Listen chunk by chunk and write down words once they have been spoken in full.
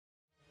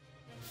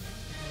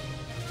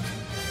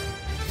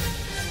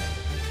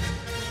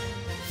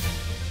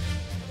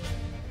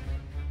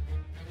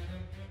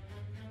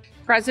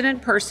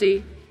President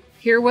Percy,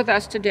 here with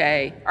us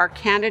today are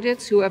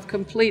candidates who have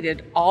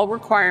completed all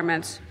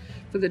requirements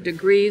for the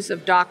degrees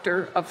of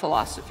Doctor of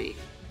Philosophy.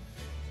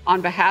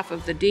 On behalf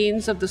of the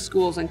deans of the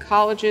schools and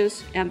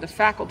colleges and the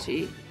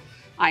faculty,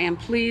 I am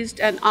pleased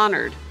and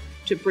honored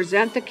to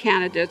present the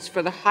candidates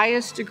for the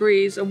highest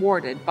degrees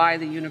awarded by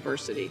the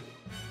university.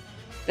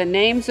 The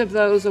names of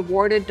those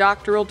awarded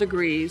doctoral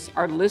degrees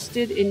are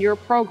listed in your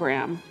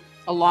program,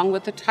 along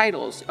with the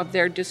titles of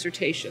their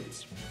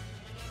dissertations.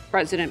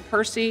 President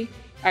Percy,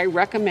 I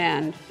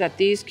recommend that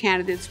these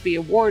candidates be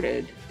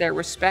awarded their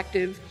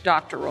respective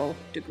doctoral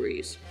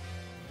degrees.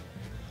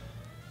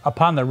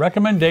 Upon the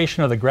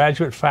recommendation of the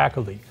graduate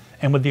faculty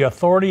and with the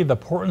authority of the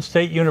Portland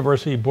State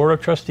University Board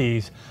of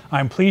Trustees, I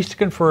am pleased to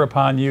confer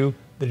upon you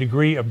the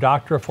degree of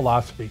Doctor of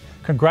Philosophy.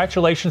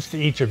 Congratulations to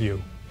each of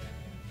you.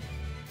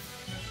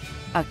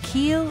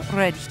 Akil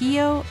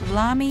Redhio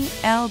Lami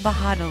El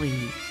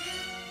Bahadali.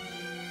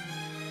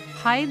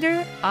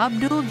 Haider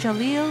Abdul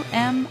Jalil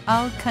M.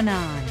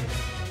 Al-Kanan.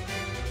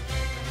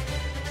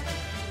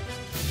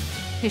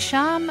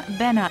 Hisham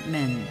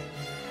Benatman.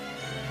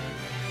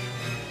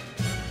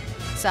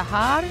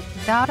 Sahar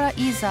Dara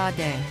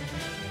Izadeh.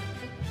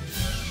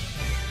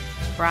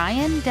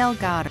 Brian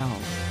Delgado.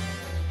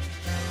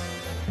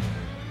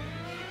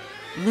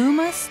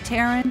 Loomis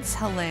Terrence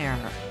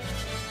Hilaire.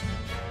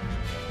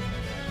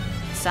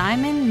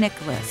 Simon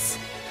Nicholas.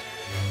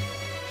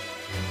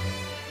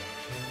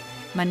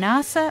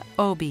 Manasa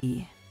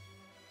Obi.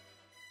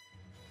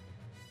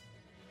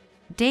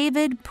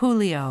 David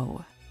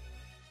Pulio.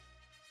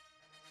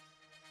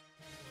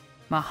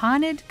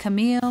 Mahanid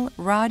Camille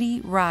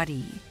Radi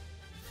Radi.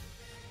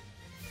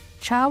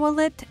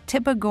 Chawalit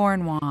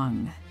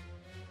Tipagornwang.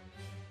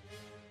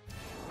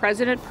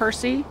 President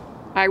Percy,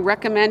 I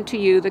recommend to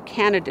you the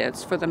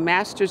candidates for the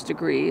master's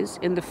degrees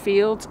in the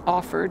fields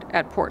offered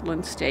at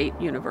Portland State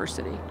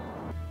University.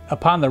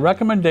 Upon the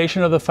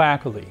recommendation of the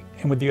faculty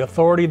and with the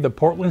authority of the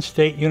Portland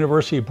State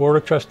University Board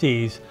of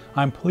Trustees,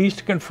 I'm pleased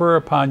to confer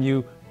upon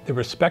you the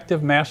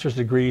respective master's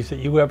degrees that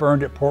you have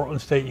earned at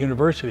Portland State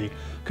University.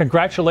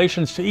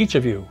 Congratulations to each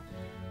of you.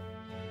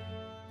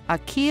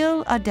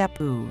 Akil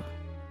Adepu.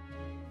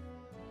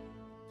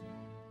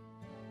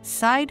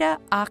 Saida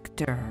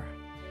Akhtar.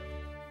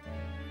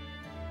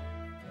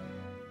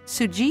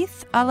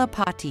 Sujith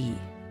Alapati.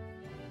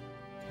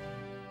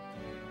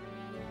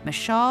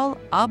 Mashal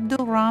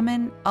Abdul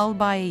Rahman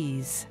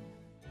Al-Baiz.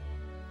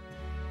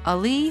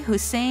 Ali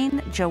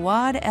Hussein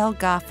Jawad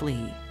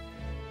El-Ghafli.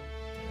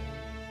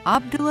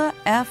 Abdullah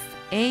F.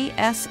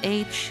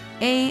 A.S.H.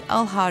 A.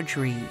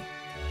 Al-Hajri.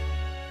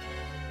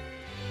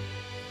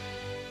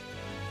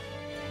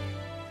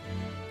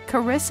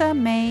 Carissa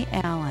May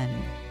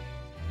Allen.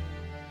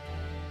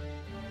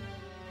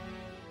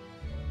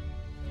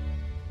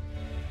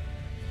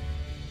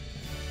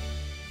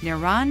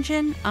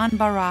 Niranjan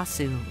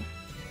Anbarasu.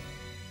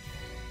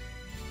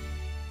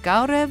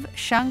 Gaurav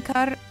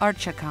Shankar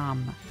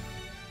Archakam.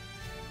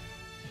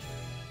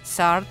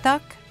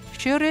 Sarthak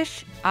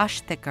Shurish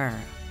Ashtikar.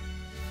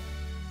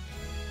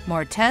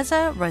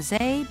 Morteza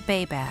Razay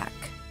Baybak.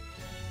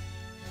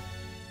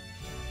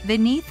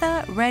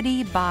 Vinitha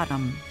Reddy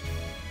Bottom.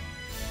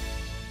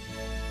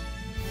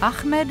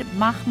 Ahmed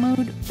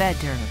Mahmoud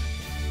Bedr.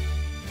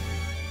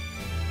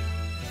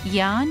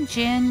 Yan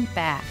Jin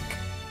Bak.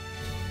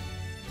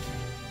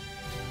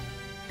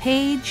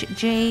 Paige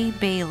J.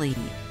 Bailey.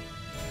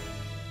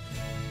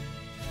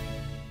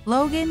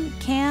 Logan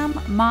Cam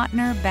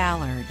Motner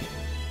Ballard.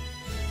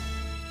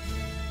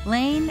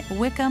 Lane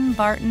Wickham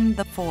Barton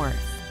IV.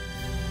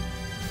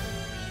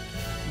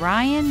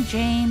 Ryan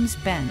James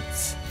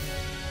Bentz.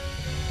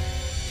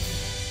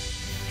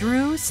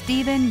 Drew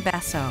Stephen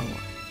Besso.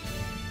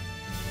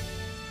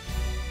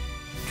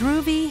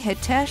 Dhruvi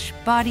Hitesh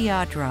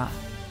Badiadra.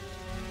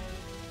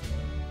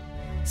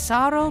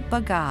 Saro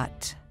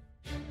Bhagat.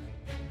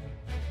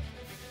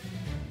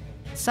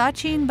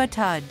 Sachin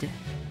Batad.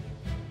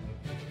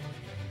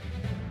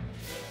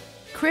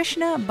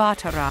 Krishna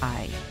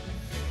Bhattarai.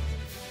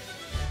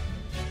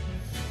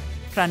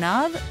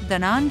 Pranav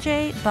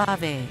Dhananjay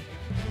Bave.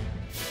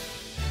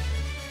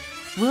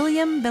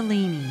 William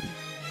Bellini.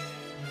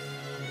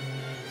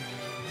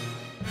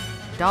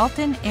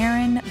 Dalton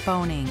Aaron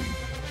Boning.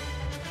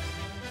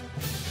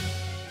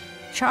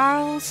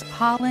 Charles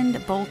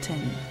Holland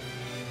Bolton.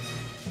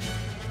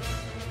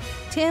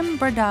 Tim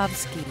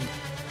Brodowski.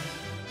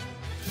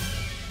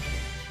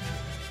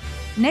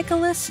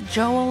 Nicholas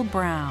Joel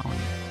Brown.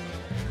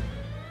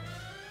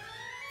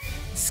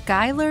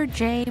 Skylar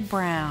J.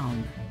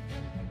 Brown.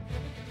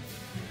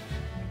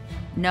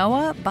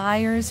 Noah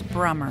Byers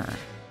Brummer.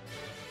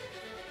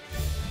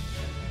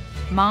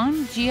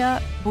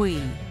 Manjia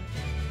Bui.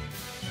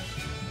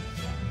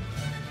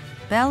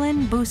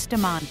 Belen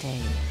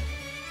Bustamante.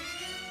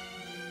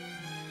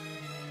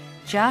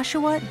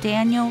 Joshua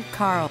Daniel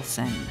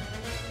Carlson.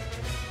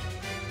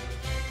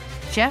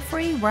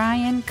 Jeffrey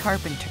Ryan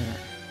Carpenter.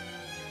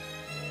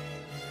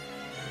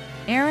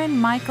 Aaron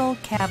Michael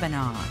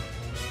Kavanaugh.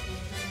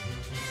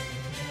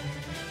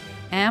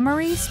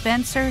 Amory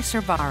Spencer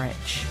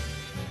Servarich.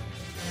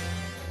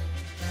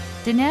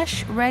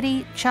 Dinesh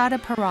Reddy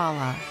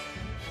Chadaparala,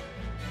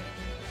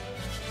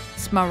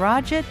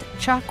 Smarajit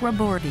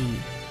Chakraborty,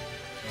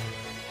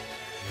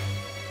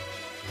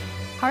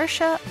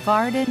 Harsha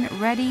Vardhan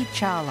Reddy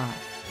Chala,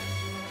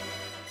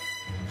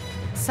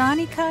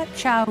 Sanika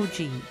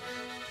Chowji,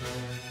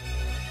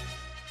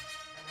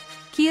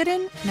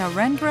 Kiran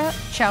Narendra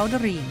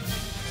Chowdhury,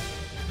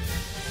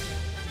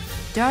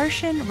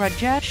 Darshan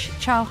Rajesh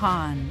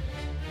Chauhan,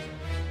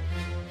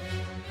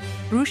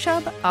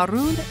 Rushabh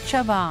Arun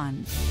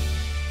Chavan,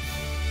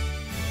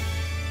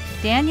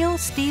 Daniel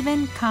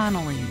Stephen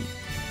Connolly,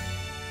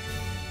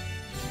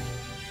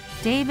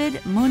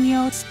 David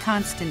Munoz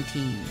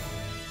Constantine,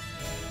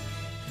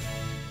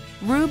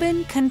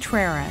 Ruben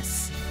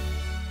Contreras,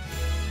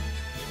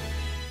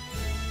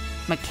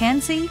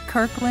 Mackenzie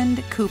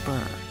Kirkland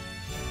Cooper,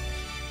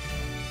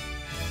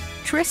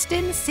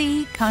 Tristan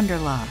C.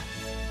 Kunderla,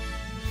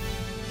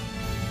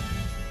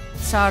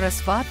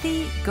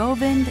 Saraswati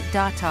Govind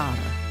Datar,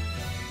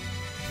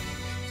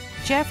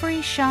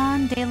 Jeffrey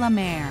Sean De La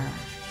Mer,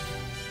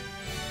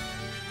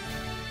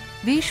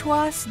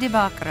 Vishwas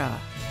Divakara,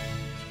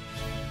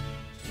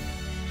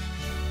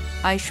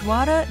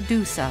 Aishwara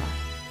Dusa,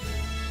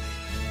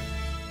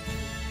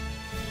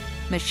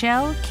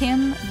 Michelle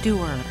Kim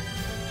Dewar,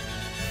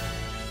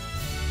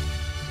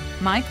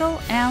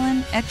 Michael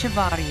Allen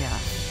Echevarria,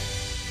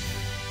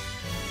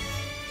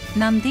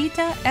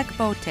 Nandita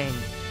Ekbote,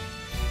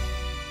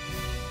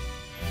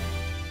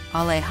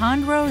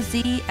 Alejandro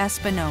Z.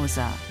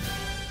 Espinoza,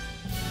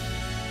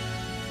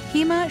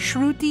 Hima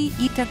Shruti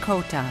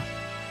Itakota,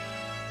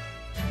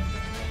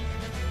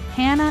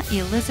 Hannah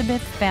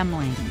Elizabeth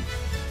Femling,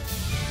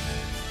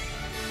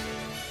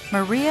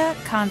 Maria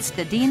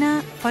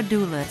Constadina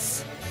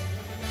Fadulis,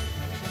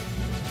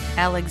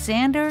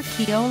 Alexander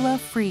Keola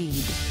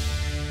Freed,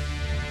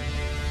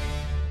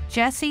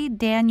 Jesse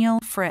Daniel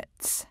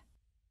Fritz,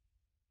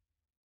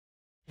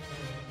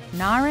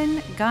 Naren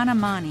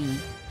Ganamani,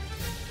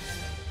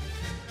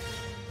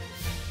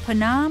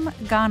 Panam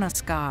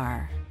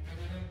Ganaskar,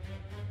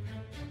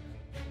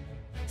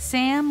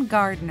 Sam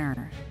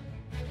Gardner,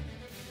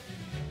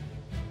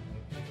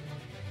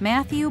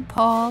 Matthew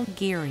Paul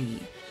Geary,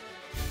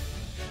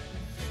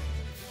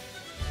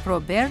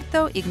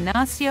 Roberto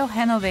Ignacio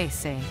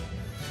Genovese,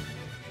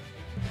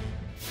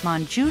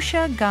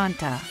 Manjusha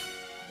Ganta,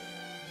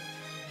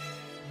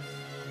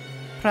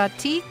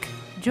 Pratik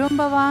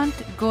Jumbavant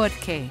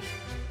Godke,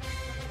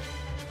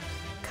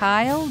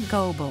 Kyle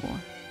Goebel,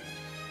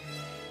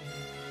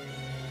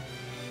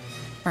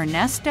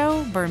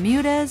 Ernesto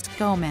Bermudez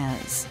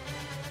Gomez,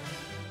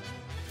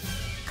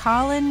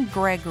 Colin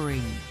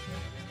Gregory,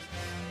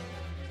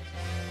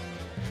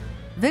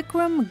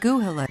 Vikram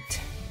Guhilat,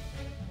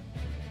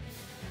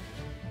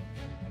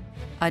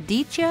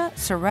 Aditya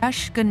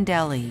Suresh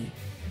Gundeli,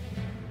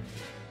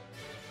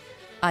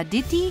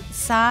 Aditi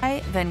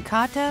Sai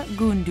Venkata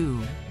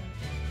Gundu,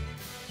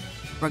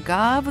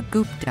 Raghav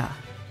Gupta,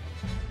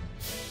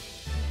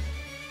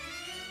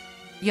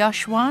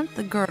 Yashwant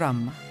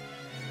Guram,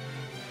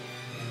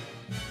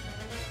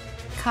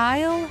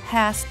 Kyle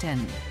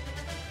Haston,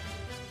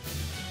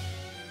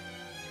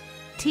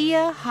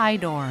 Tia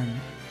Hydorn,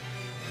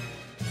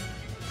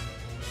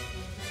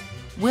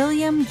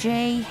 William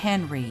J.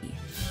 Henry,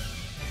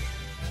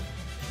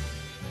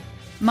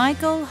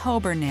 Michael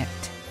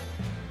Hobernicht,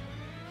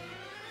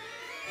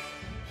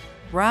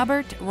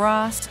 Robert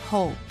Ross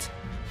Holt,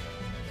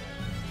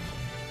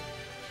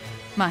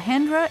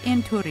 Mahendra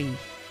Inturi,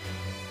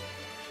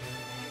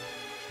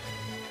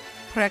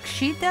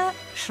 Prakshita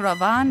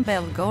Shravan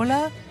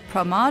Belgola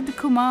Pramad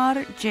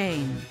Kumar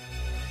Jain,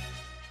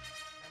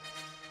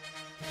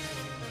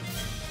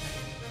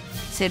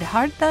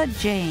 Siddhartha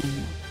Jain,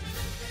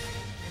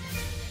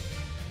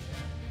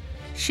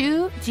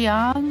 Shu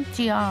Jiang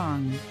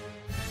Jiang,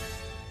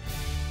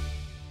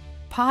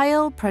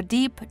 Payal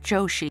Pradeep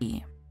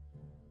Joshi,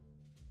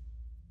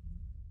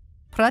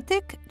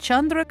 Pratik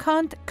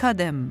Chandrakant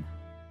Kadam,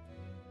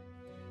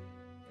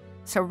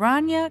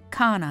 Saranya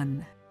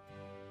Kanan,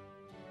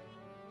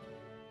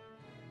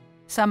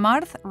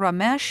 Samarth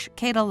Ramesh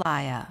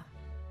Kedalaya,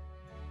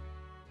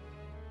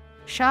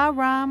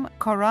 Shahram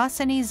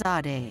Khorasani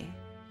Zadeh,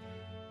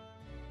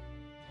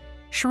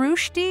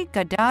 Shrushti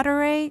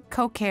Gadadare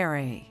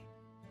Kokere,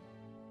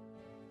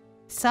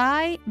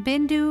 Sai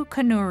Bindu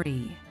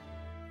Kanuri,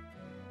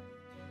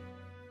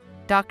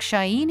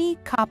 Dakshaini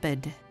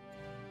Kapid,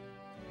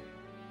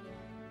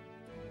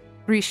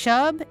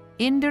 Rishabh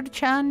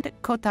Inderchand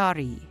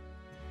Kotari,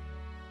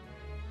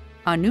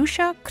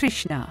 Anusha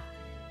Krishna,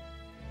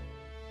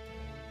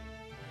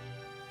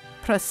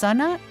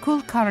 Prasanna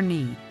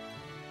Kulkarni,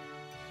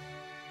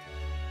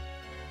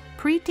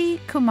 Preeti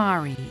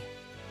Kumari,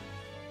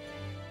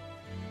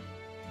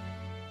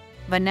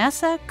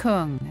 Vanessa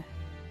Kung,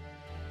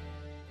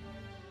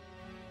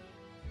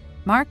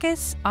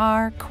 Marcus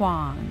R.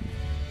 Kwong,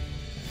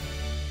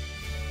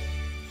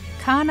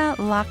 Kana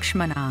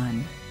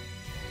Lakshmanan,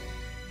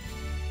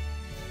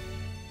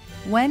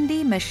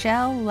 Wendy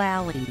Michelle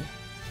Lally,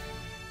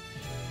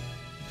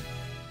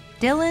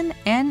 Dylan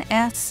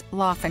N.S.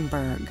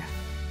 Laufenberg,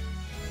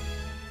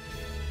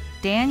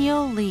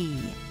 Daniel Lee.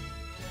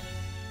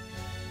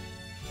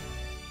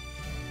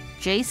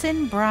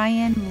 Jason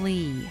Brian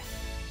Lee.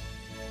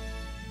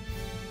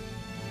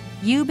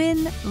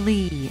 Eubin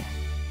Lee.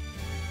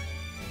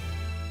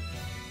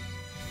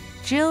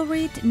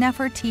 Jilreet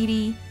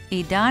Nefertiti,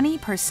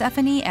 Idani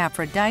Persephone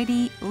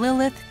Aphrodite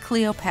Lilith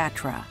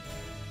Cleopatra.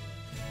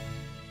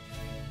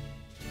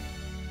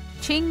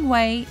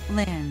 Ching-Wei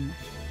Lin.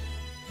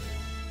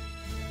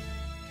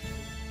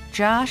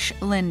 Josh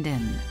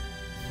Linden.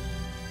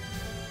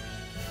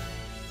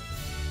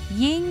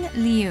 Ying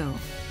Liu.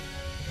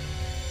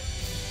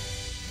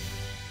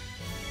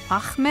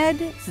 Ahmed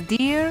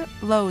Zdir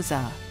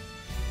Loza.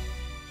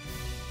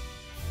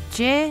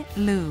 Je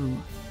Lu.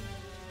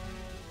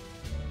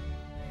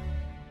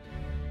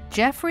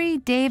 Jeffrey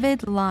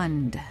David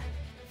Lund.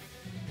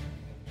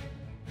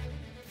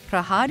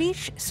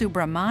 Prahadish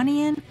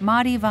Subramanian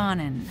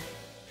Madhivanan.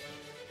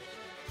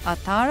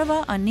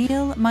 Atharva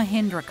Anil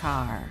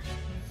Mahindrakar.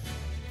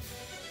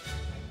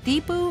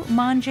 Deepu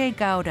Manje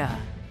Gowda.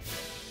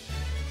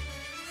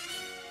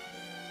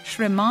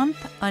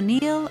 Shrimanth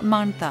Anil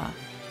Mantha.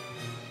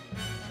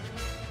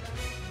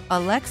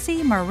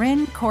 Alexi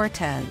Marin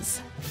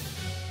Cortez.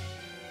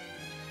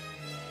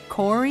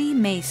 Corey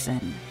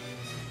Mason.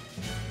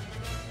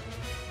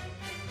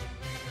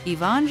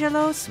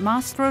 Evangelos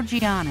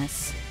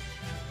Mastrogiannis.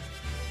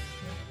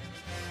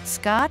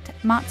 Scott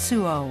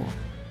Matsuo.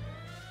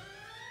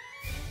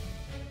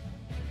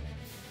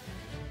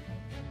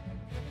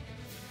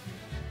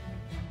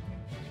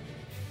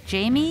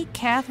 Jamie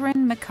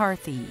Catherine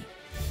McCarthy.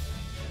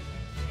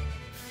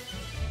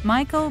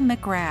 Michael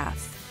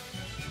McGrath.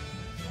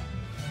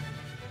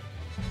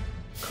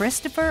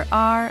 Christopher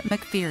R.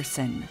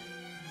 McPherson.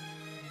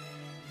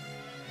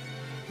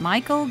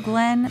 Michael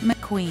Glenn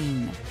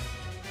McQueen.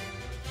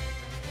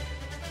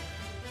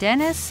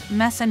 Dennis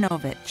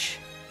Mesanovich.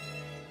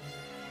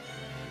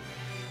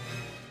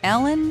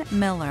 Ellen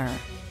Miller.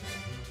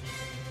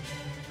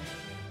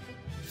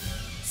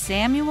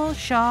 Samuel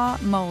Shaw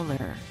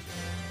Moeller.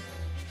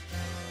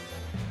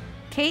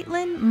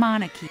 Caitlin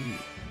Monarchy.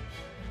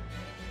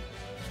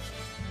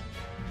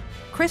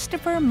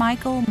 Christopher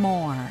Michael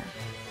Moore.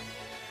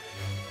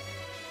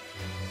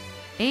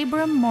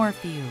 Abram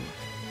Morphew.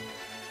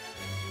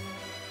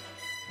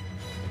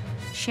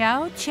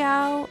 Xiao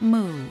Chao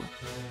Mu.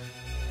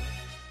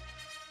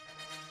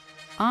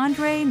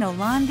 Andre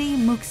Nolandi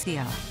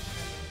Muxia.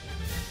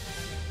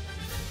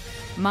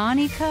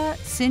 Monica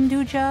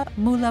Sindhuja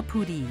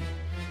Mulapudi.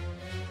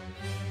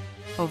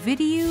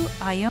 Ovidiu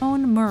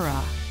Ione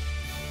Mura.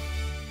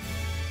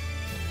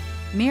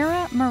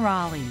 Mira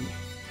Murali.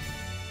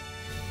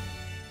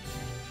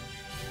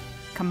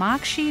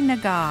 Kamakshi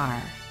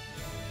Nagar.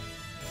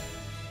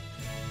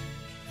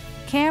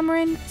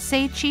 Cameron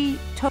Seichi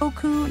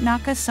Toku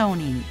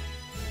Nakasoni.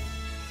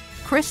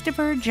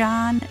 Christopher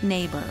John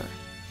Neighbor.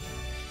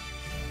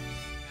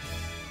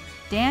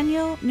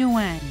 Daniel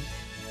Nguyen.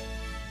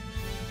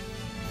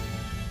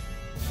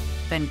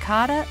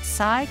 Venkata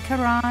Sai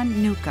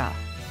Karan Nuka.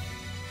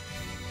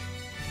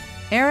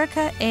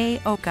 Erica A.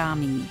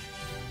 Ogami.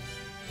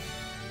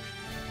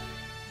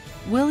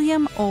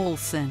 William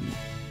Olson.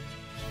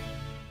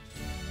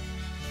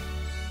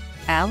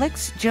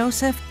 Alex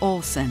Joseph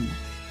Olson.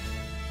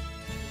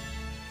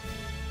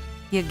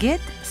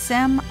 Yagit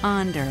Sem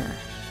Onder.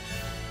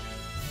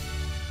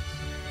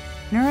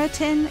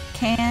 Nuratin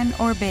Khan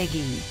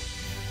Orbegi.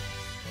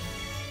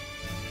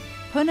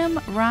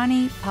 Punam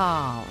Rani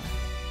Pal.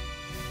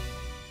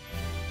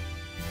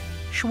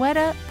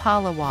 Shweta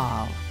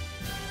Palawal.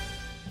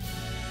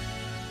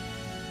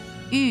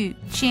 Yu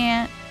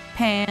Chan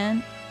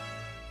Pan.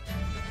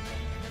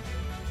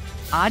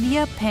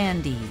 Adya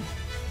Pandi.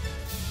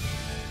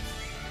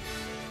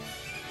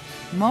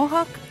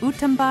 Mohak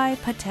Utambai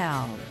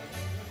Patel.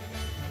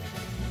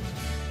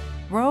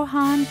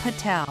 Rohan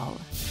Patel.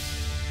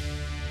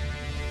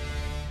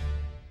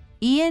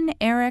 Ian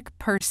Eric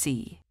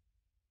Percy.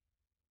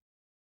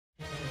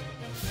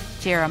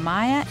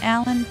 Jeremiah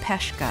Allen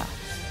Peshka.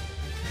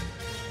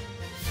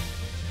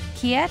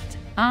 Kiet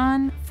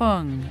An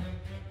Fung.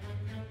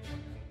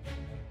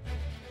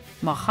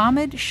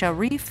 Mohammed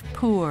Sharif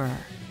Poor.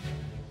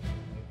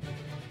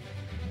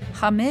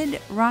 Hamid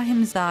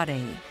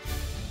Rahimzadeh.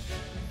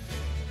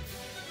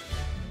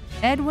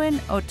 Edwin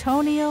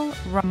Otonio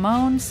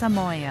Ramon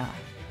Samoya.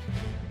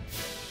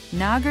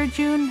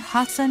 Nagarjun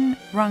Hassan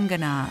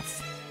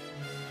Ranganath.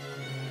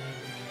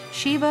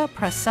 Shiva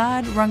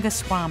Prasad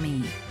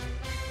Rangaswamy.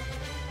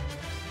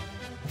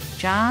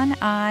 John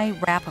I.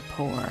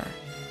 Rappaport.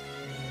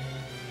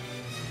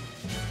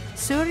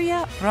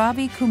 Surya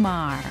Ravi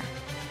Kumar.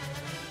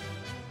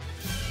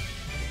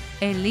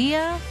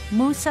 Elia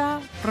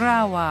Musa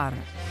Rawar.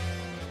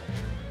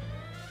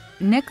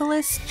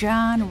 Nicholas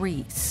John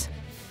Reese.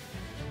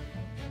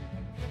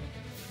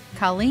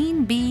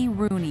 Colleen B.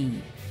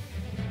 Rooney.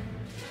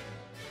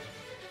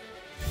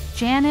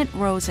 Janet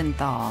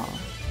Rosenthal.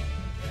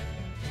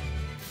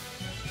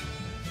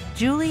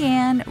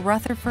 Julianne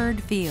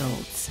Rutherford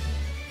Fields.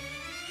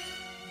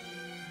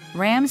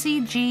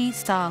 Ramsey G.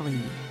 Sali.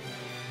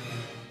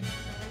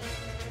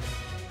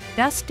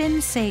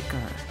 Dustin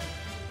Saker,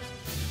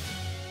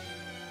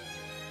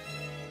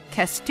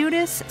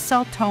 Kestudis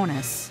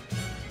Saltonis,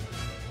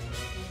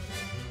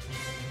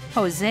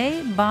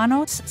 Jose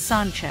Banos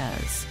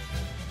Sanchez,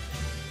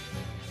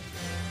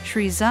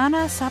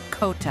 Shrizana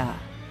Sapkota,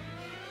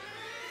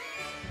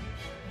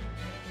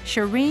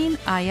 Shireen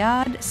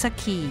Ayad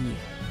Saki,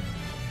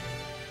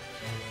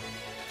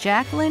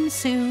 Jacqueline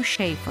Sue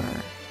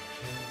Schaefer,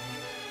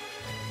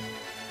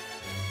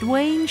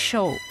 Dwayne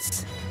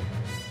Schultz,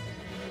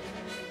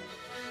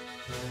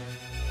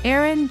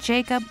 Aaron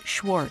Jacob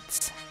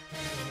Schwartz,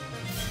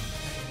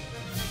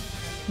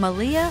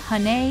 Malia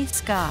Hane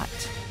Scott,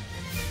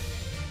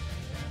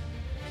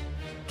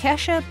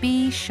 Kesha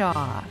B.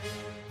 Shaw,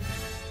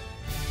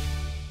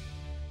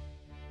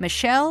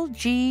 Michelle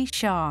G.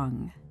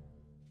 Shang,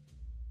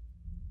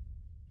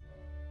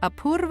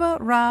 Apurva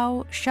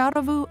Rao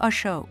Sharavu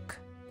Ashok,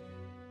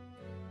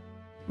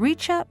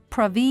 Richa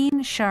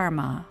Praveen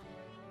Sharma,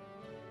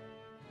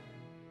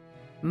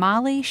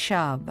 Molly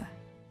Shub,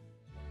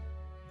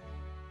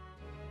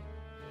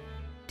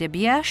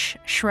 Dibyesh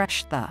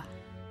Shrestha,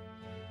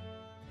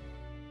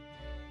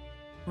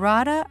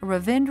 Radha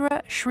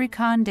Ravindra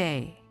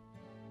Shrikande,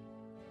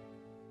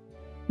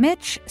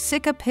 Mitch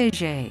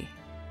Sikapije,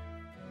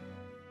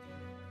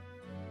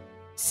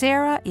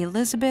 Sarah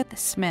Elizabeth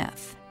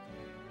Smith,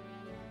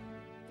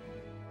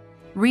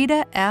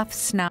 Rita F.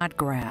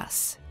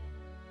 Snodgrass,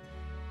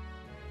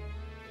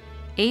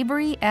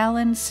 Avery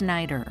Allen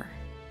Snyder,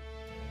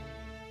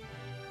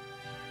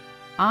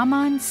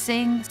 Aman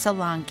Singh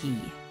Solanki,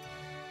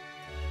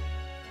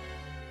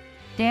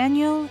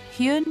 Daniel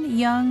Hyun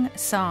Young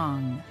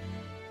Song,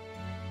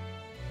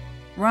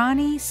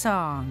 Ronnie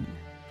Song,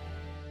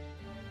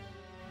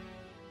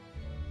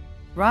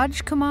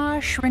 Rajkumar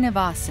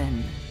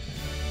Srinivasan,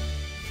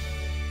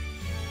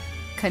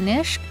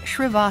 Kanishk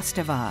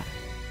Shrivastava,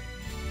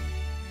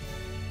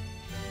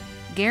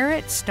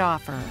 Garrett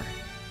Stauffer,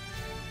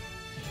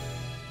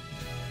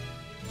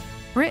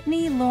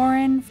 Brittany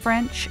Lauren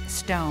French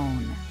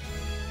Stone,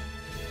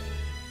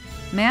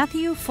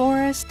 Matthew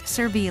Forrest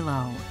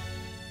Cervillo,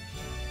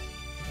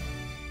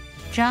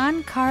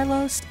 John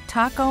Carlos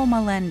Taco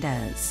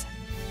Melendez,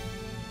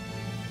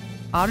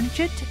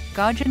 Arjit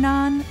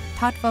Gajanan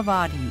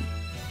Tatvavadi,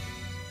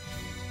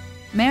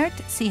 Mert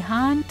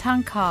Sihan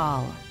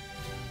Tankal,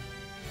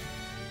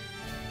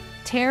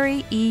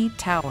 Terry E.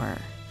 Tower,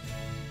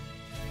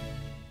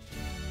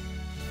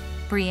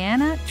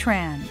 Brianna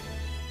Tran,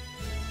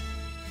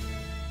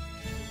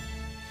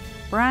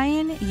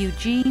 Brian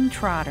Eugene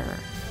Trotter,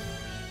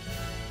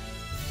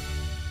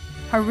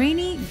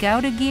 Harini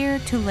Gaudagir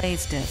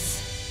Tulezdis,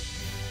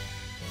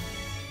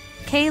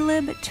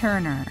 Caleb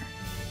Turner,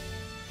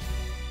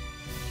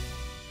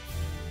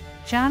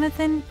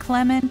 Jonathan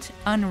Clement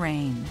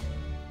Unrain,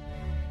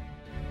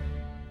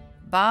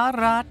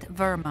 Bharat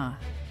Verma,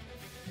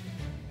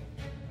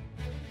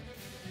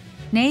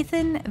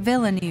 Nathan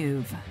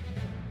Villeneuve,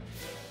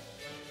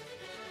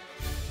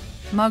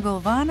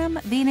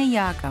 Mugglevanam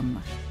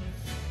Vinayagam,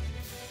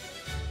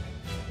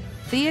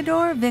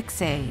 Theodore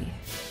Vixay,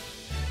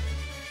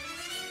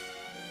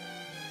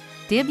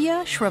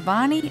 Divya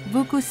Shravani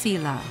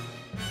Vukusila,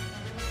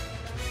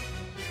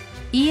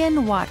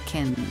 Ian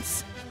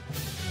Watkins,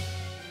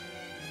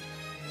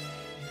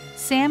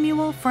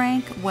 Samuel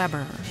Frank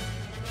Weber,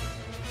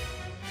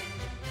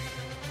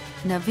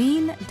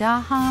 Naveen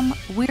Daham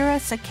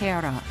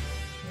Weerasakera,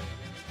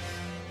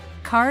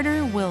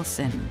 Carter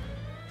Wilson,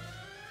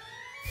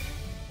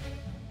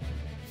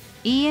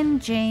 Ian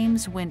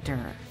James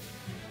Winter,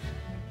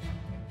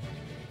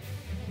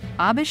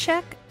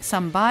 Abhishek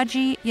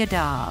Sambhaji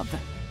Yadav,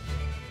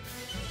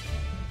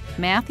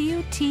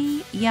 Matthew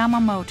T.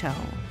 Yamamoto,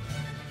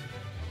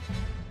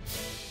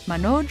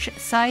 Manoj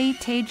Sai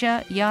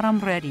Teja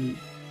Yaram Reddy,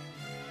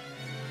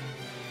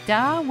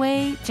 Da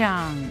Wei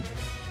Zhang,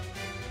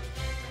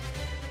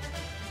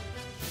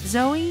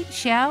 Zoe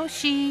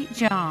Xiaoxi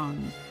Zhang.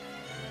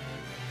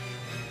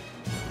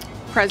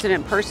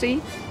 President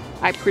Percy,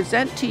 I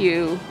present to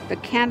you the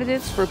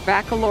candidates for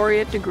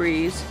baccalaureate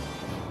degrees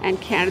and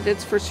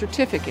candidates for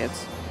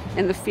certificates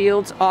in the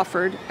fields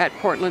offered at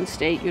Portland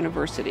State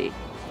University.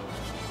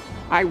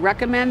 I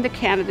recommend the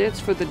candidates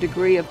for the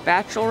degree of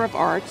Bachelor of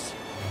Arts,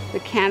 the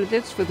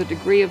candidates for the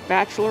degree of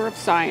Bachelor of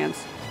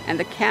Science, and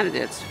the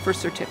candidates for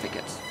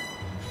certificates.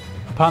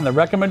 Upon the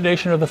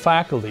recommendation of the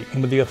faculty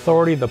and with the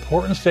authority of the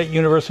Portland State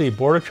University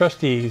Board of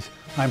Trustees,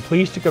 I am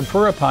pleased to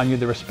confer upon you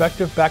the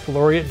respective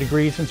baccalaureate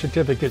degrees and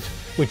certificates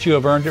which you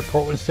have earned at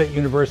Portland State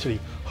University.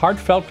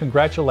 Heartfelt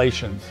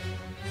congratulations.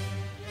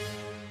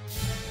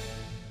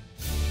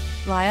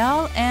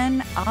 Lyal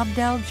N.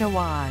 Abdel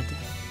Jawad,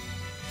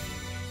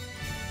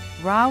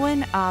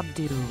 Rawan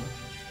Abdu,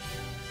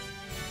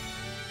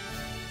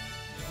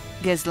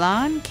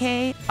 Ghazlan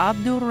K.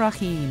 Abdur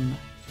Rahim,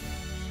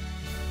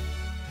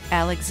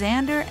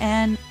 Alexander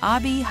N.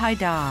 Abi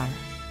Haidar,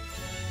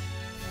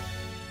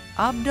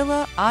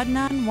 Abdullah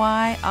Adnan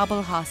Y.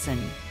 Abul Hassan,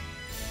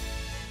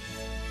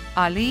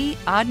 Ali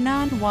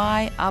Adnan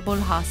Y. Abul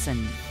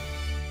Hassan,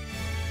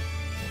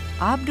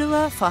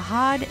 Abdullah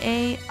Fahad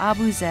A.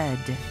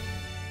 Abuzed,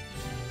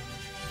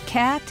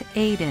 Kat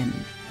Aden,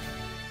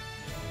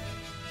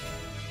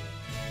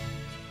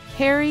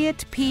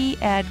 Harriet P.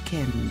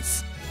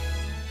 Adkins,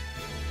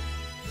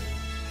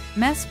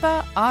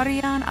 Mesbah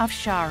Aryan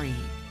Afshari,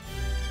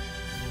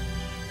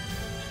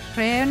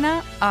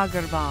 Prerna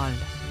Agarwal,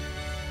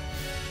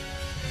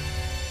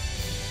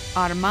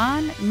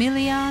 Arman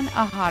Milian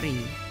Ahari,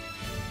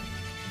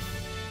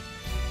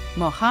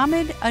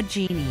 Mohammed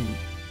Ajini,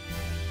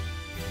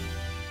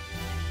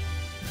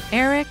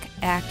 Eric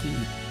Aki,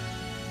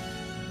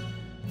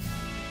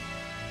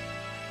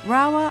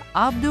 Rawa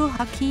Abdul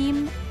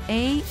Hakim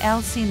A.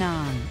 El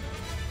Sinan,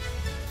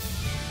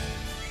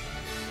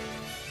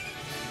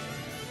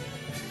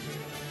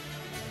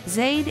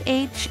 Zaid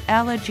H.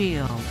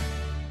 Alagil,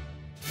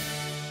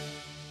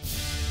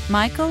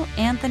 Michael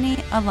Anthony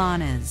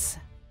Alanes,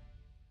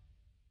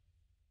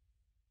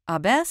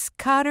 Abes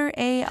Kader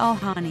A.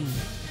 Alhani,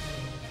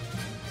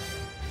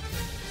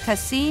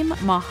 Kasim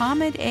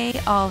Mohammed A.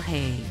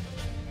 Alhay,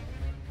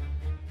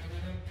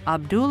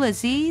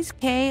 Abdulaziz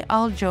K.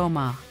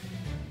 Al-Joma,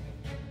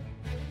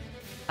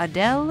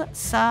 Adel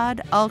Saad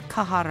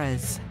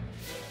Al-Kaharaz,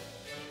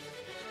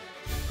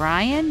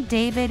 Brian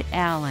David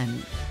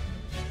Allen,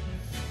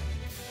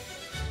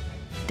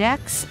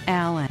 Dex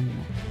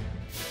Allen,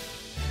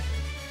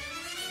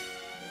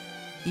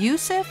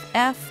 Yusuf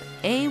F.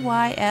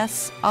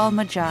 Ays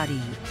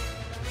Al-Majadi,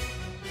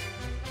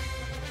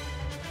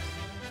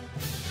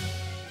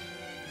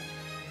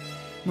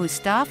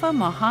 Mustafa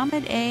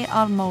Mohammed A.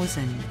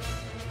 Al-Mozen,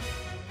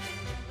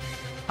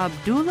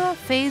 Abdullah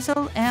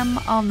Faisal M.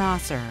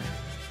 Al-Nasser,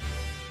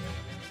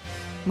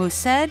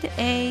 Mused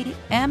A.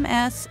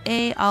 M.S.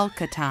 A.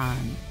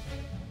 Al-Katan,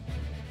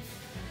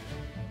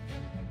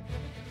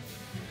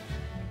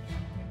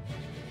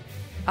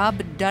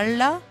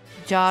 Abdullah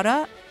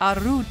Jara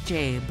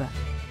Arujeb,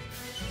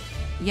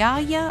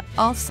 Yahya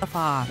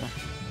Al-Safar,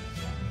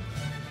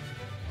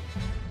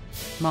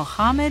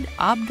 Mohammed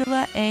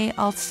Abdullah A.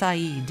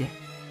 Al-Said,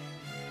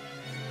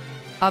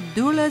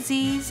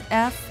 Abdulaziz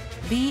F.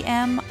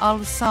 B.M.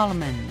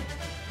 Al-Salman,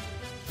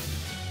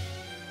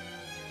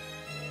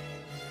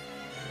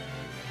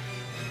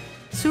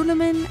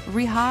 Suleiman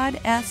Rihad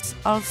S.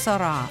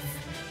 Al-Saraf,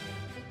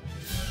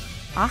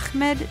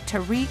 Ahmed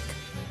Tariq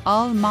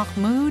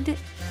Al-Mahmoud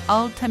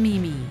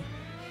Al-Tamimi,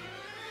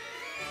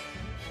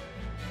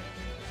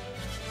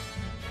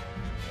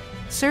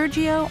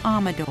 Sergio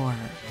Amador,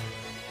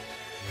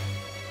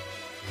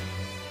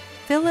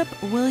 Philip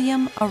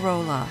William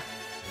Arola,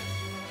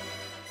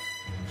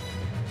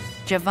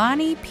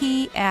 Giovanni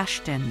P.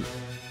 Ashton,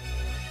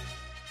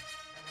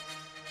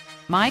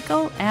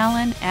 Michael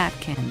Allen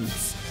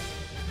Atkins,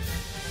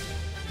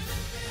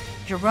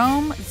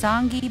 Jerome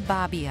Zangi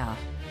Babia,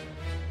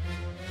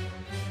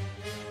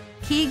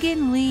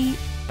 Keegan Lee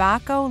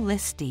Bako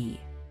Listi,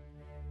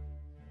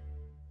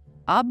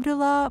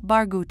 Abdullah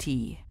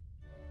Barghouti,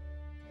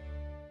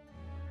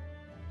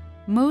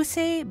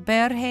 Muse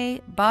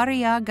Berhe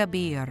Baria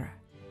Gabir,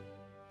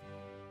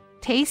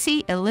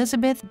 Tacey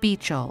Elizabeth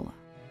Beechel,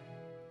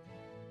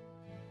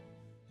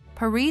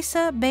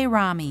 Parisa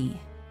Bayrami,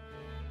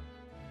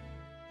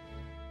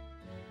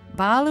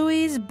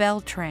 Baluiz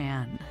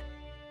Beltran,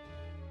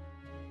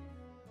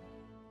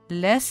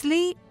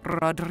 Leslie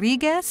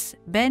Rodriguez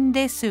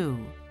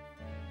Bendesu,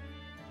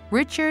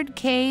 Richard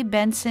K.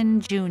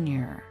 Benson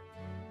Jr.,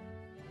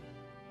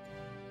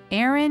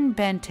 Aaron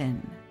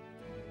Benton,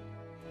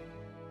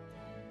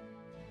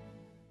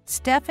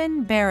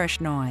 Stefan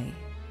Barishnoy,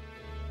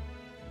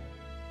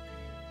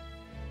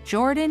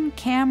 Jordan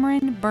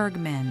Cameron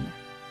Bergman,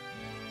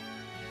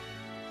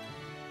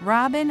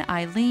 Robin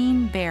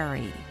Eileen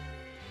Berry,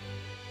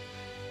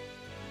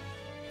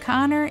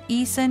 Connor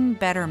Eason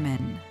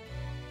Betterman,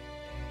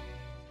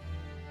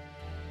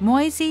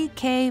 Moisey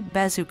K.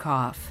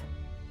 Bezukov,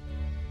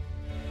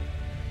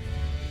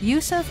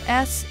 Yusuf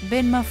S.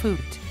 Bin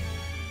Mafut,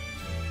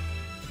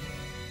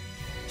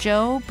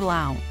 Joe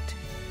Blount,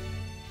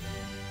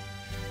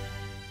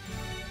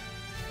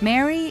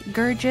 Mary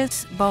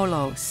Gurgis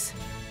Bolos,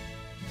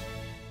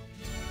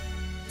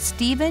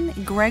 Stephen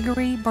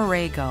Gregory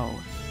Borrego,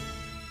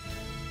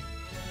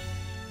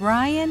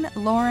 Ryan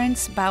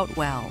Lawrence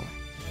Boutwell,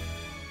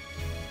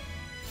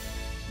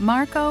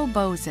 Marco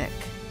Bozick,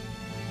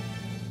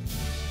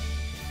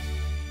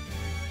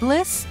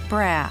 Bliss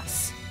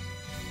Brass,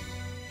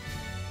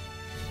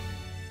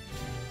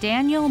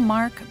 Daniel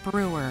Mark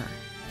Brewer,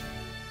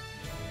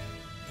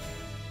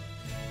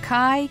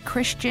 Kai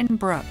Christian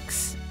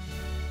Brooks,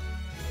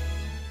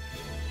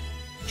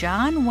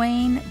 John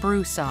Wayne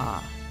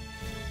Brusaw,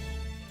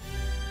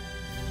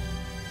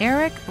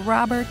 Eric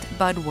Robert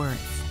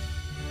Budworth,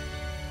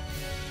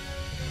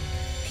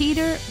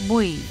 Peter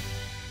Bui,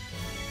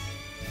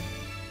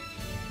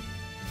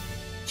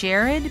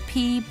 Jared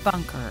P.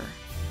 Bunker,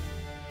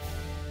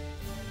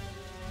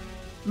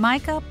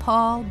 Micah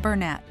Paul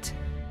Burnett,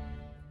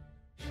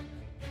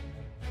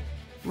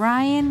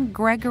 Ryan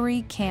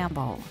Gregory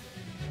Campbell,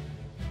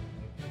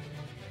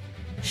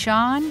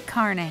 Sean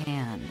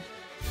Carnahan,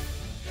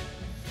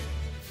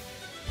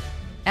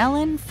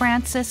 Ellen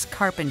Frances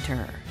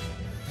Carpenter,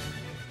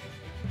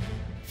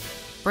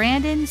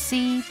 Brandon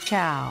C.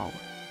 Chow,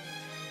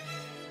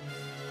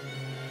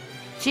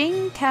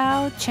 Jing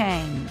Tao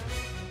Chang,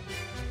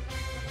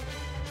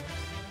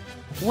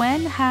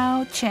 Wen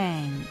Hao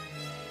Chang,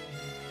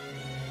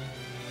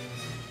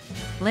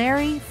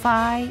 Larry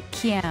Phi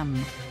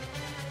Kiem,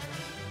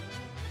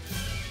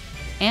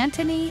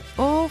 Anthony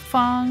O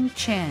Fong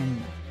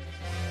Chin,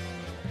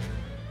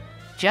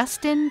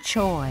 Justin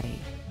Choi,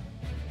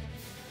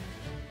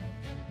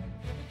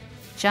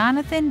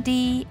 Jonathan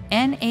D.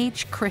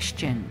 N.H.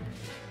 Christian,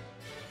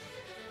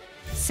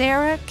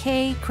 Sarah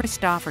K.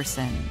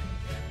 Christofferson,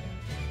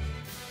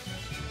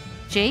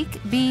 Jake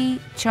B.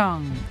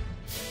 Chung,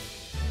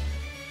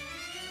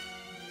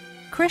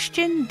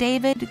 Christian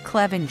David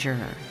Clevenger,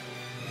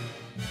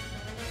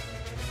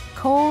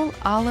 Cole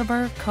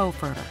Oliver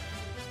Kofer,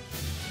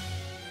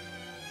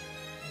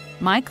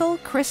 Michael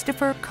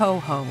Christopher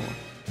Coho,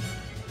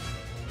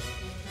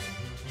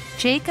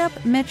 Jacob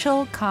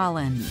Mitchell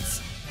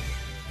Collins,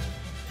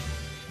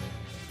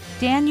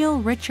 Daniel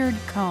Richard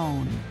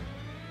Cohn,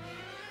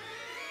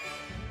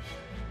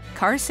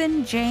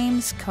 Carson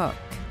James Cook,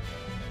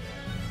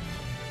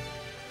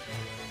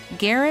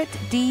 Garrett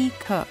D.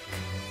 Cook,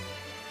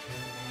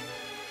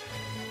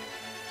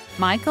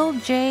 Michael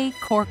J.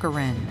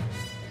 Corcoran,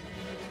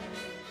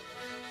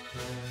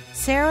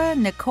 Sarah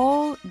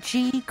Nicole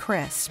G.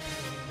 Crisp,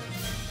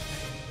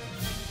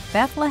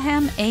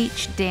 Bethlehem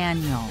H.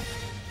 Daniel,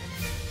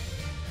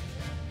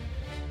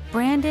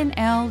 Brandon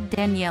L.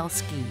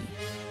 Danielski,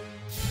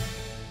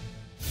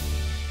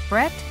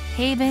 Brett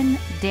Haven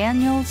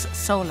Daniels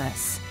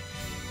Solis,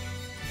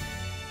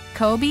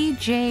 Kobe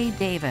J.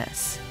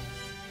 Davis,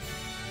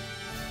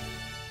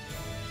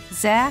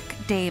 Zach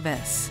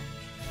Davis,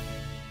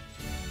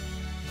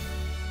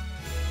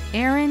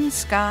 Aaron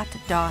Scott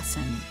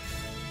Dawson,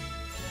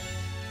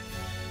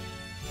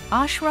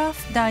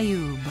 Ashraf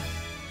Dayub,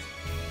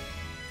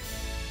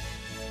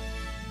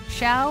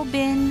 Xiao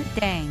Bin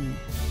Deng,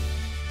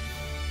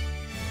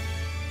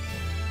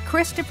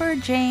 Christopher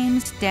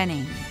James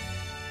Denning,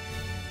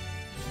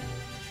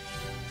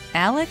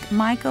 Alec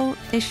Michael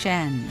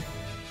Deschen,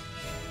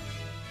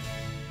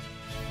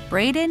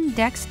 Braden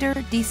Dexter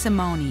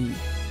DeSimone,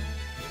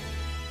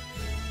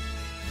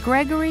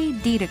 Gregory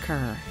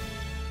Dedeker,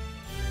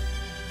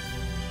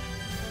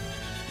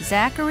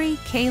 Zachary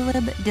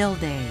Caleb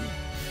Dilday,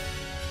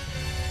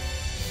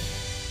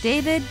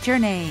 David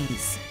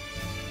Jernays,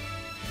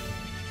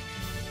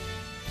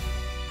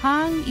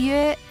 Hang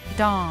Yue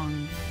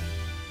Dong,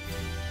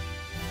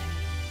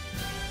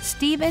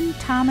 Stephen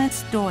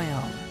Thomas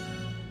Doyle,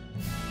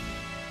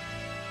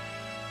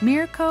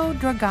 Mirko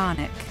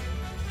Dragonic,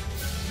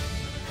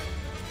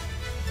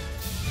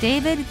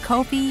 David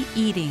Kofi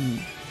Eating,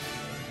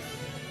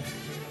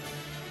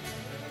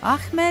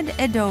 Ahmed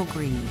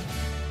Edogri,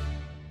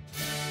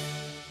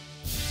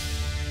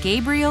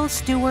 Gabriel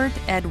Stewart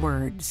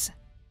Edwards,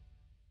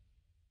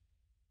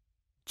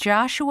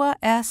 Joshua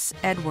S.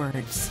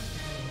 Edwards,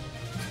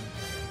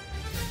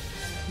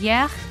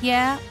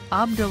 Yahya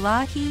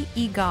Abdullahi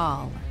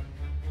Igal,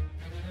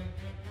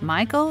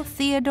 Michael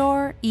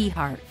Theodore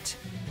Ehart,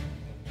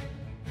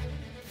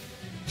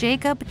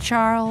 Jacob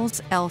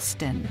Charles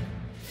Elston,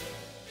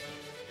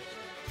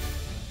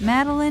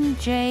 Madeline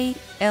J.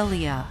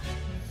 Elia,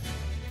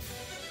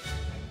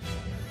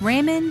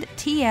 Raymond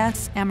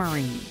T.S.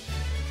 Emery,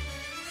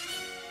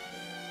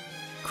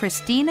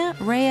 Cristina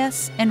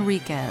Reyes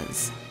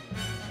Enriquez,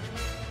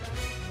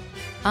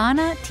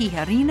 Ana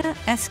Tijerina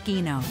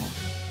Esquino,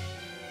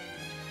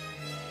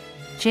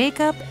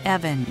 Jacob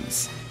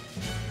Evans,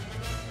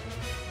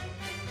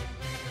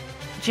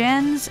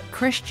 Jens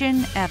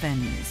Christian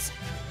Evans,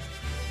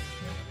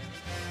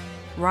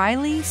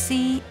 Riley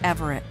C.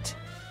 Everett,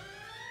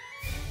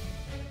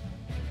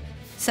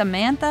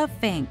 Samantha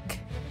Fink,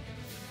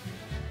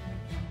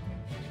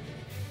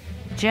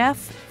 Jeff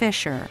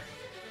Fisher,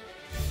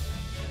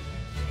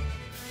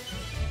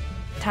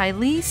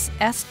 Tylese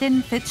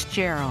Eston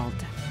Fitzgerald,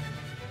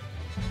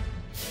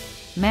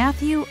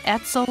 Matthew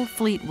Etzel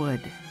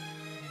Fleetwood,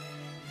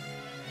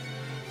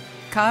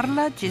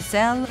 Carla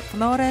Giselle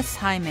Flores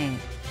Jaime,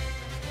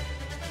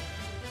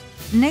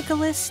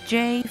 Nicholas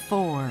J.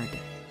 Ford,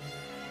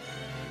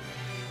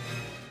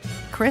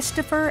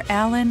 Christopher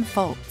Allen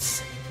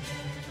Foltz,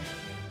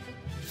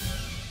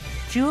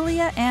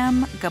 Julia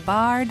M.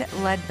 Gabbard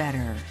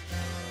Ledbetter,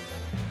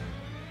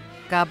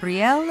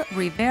 Gabrielle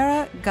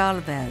Rivera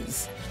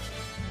Galvez,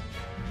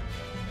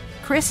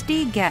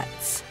 Christy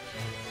Getz,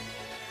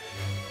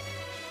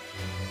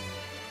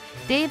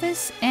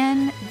 Davis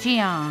N.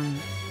 Jiang,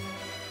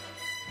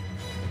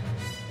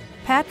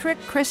 Patrick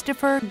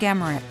Christopher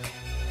Gemrick,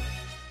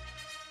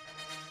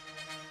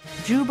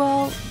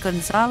 Jubal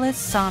Gonzalez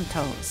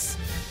Santos,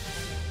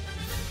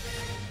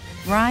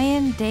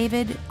 Ryan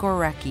David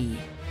Gorecki,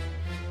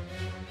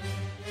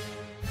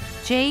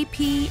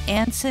 J.P.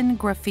 Anson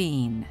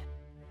Graphene,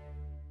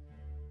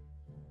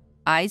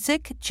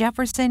 Isaac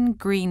Jefferson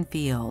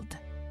Greenfield,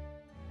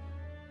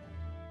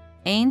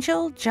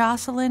 Angel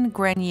Jocelyn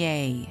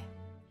Grenier,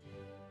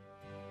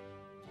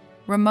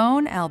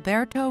 Ramon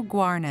Alberto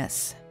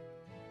Guarnes,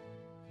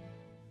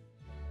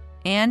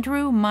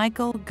 Andrew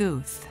Michael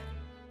Guth,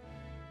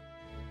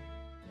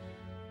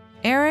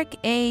 Eric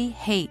A.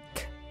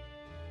 Hake,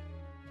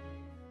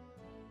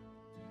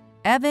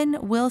 Evan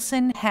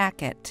Wilson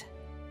Hackett,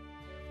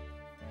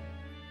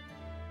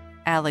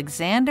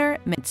 Alexander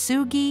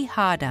Mitsugi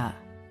Hada,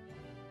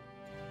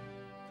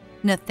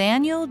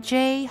 Nathaniel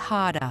J.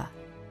 Hada,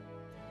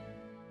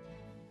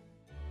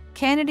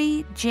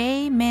 Kennedy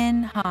J.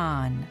 Min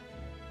Han,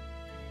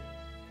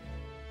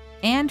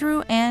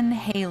 Andrew N.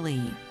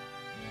 Haley,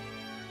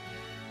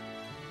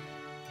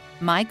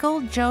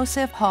 Michael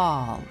Joseph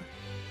Hall,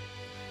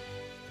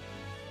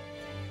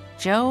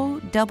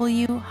 Joe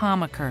W.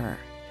 Hamaker,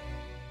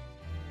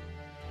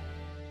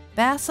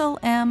 Basil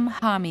M.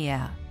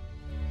 Hamia,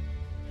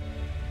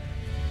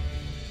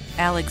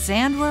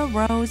 Alexandra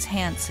Rose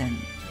Hansen,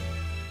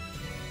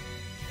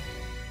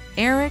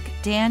 Eric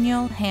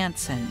Daniel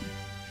Hansen,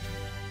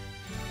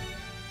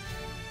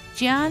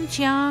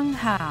 Jianjiang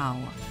Hao,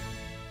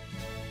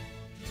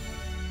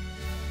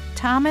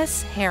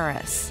 Thomas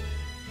Harris,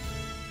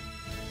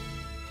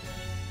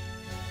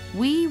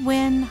 Wee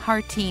Win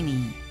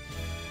Hartini,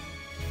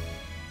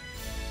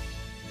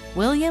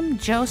 William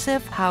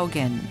Joseph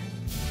Haugen,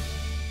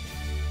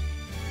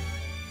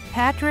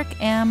 Patrick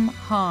M.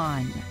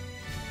 Hahn,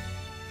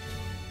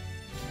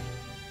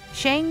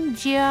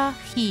 Shengjia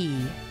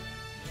He,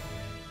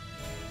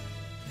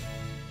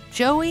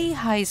 Joey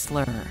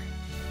Heisler,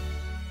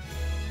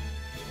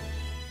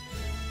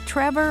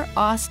 Trevor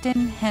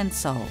Austin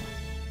Hensel,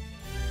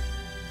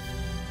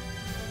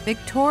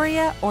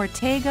 Victoria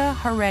Ortega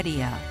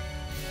Heredia,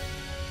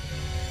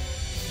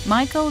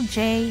 Michael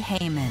J.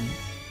 Heyman,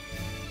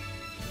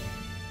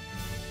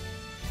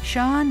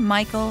 Sean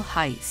Michael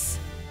Heiss,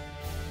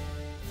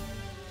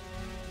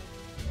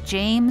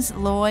 James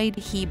Lloyd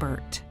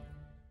Hebert,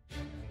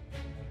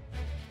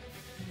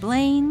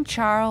 Blaine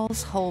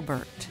Charles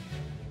Holbert,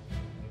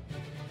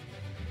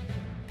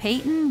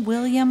 Peyton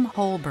William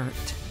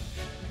Holbert,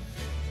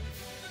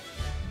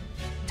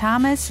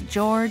 Thomas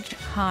George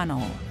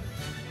Honnell,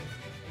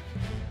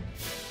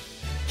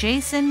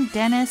 Jason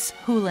Dennis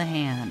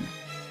Houlihan,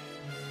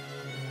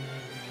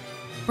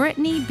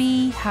 Brittany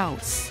B.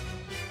 House,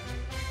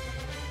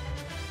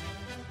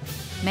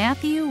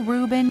 Matthew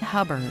Reuben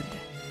Hubbard,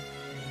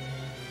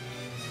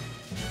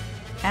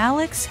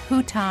 Alex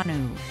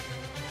Hutanu,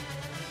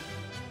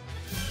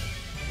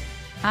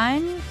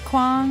 Anh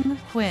Quang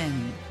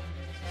Huynh,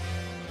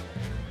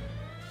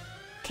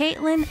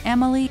 Caitlin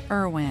Emily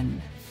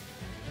Irwin,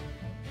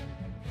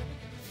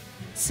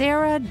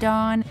 Sarah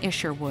Dawn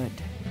Isherwood,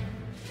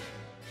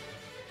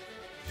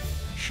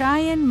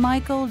 Cheyenne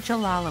Michael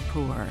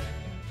Jalalapur,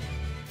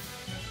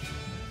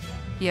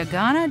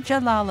 Yagana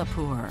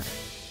Jalalapur,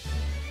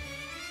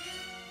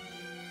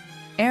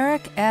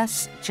 Eric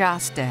S.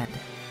 Josted,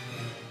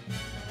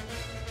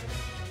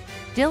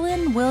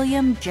 Dylan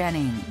William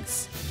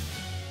Jennings,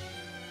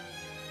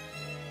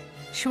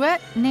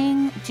 Shuet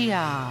Ning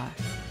Jia,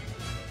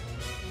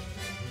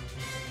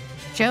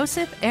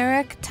 Joseph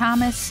Eric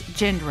Thomas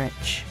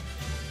Gendrich,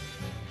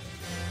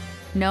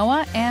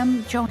 Noah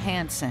M.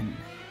 Johansson,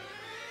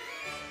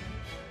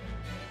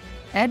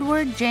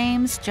 Edward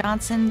James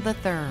Johnson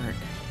III,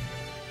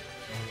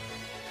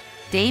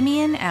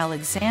 Damian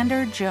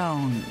Alexander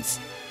Jones,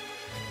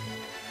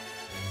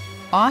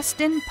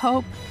 Austin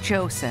Pope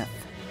Joseph,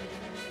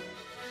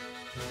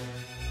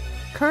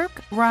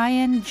 Kirk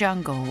Ryan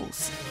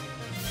Jungles,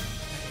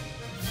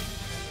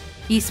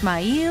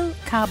 Ismail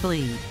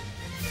Kabli,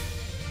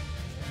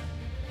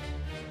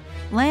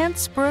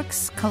 Lance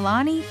Brooks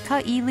Kalani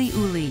Kaili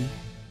Uli,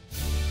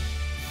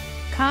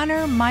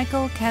 Connor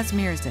Michael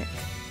Kazmierzik,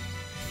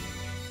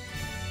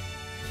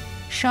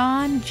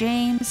 Sean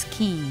James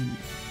Keene,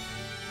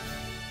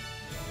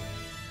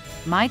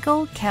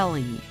 Michael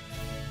Kelly,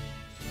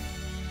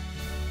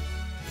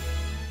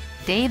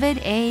 David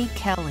A.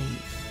 Kelly,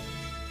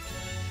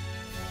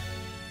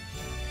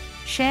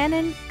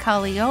 Shannon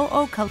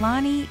Kalioo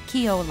Kalani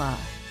Kiola,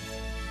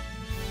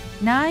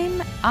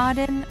 Naim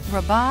Aden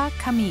Rabah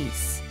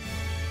Kamis,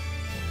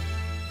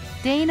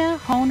 Dana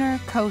Honer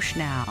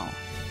Koshnow,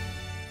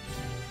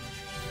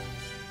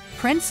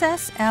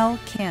 Princess L.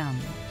 Kim,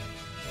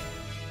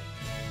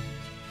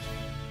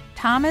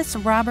 Thomas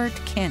Robert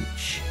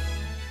Kinch,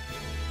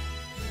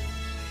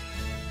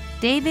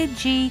 David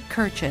G.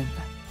 Kirchiv,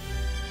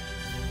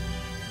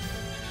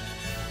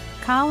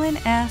 Colin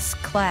S.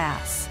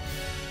 Class,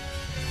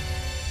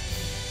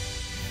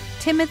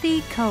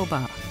 Timothy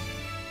Koba,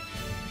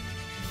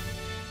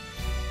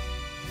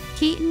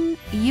 Keaton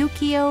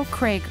Yukio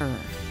Krager,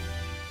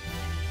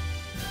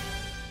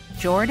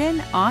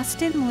 Jordan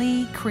Austin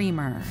Lee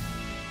Creamer,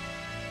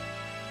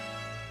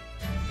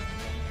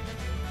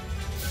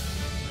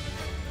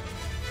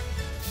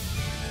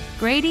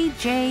 Grady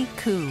J.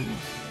 Koo,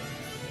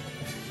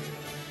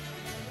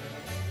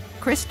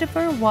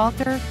 Christopher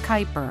Walter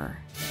Kuiper,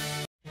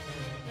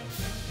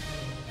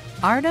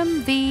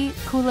 Artem V.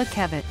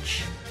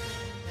 Kulakevich,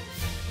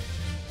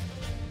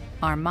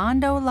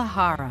 Armando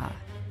Lahara,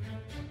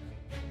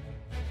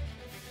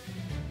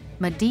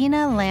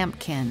 Medina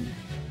Lampkin,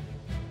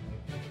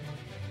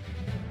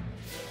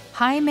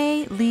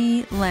 Jaime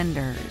Lee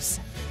Lenders,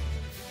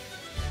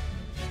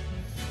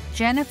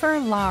 Jennifer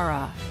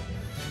Lara,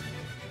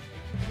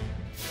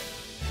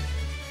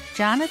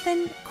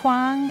 Jonathan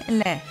Quang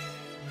Le,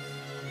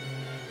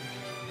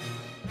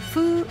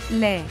 Fu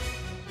Le,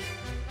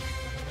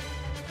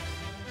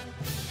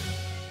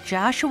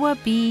 Joshua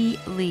B.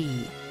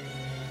 Lee,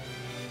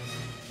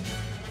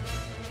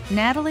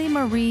 Natalie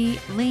Marie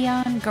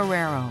Leon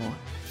Guerrero,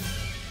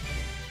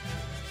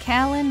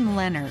 Callan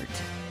Leonard,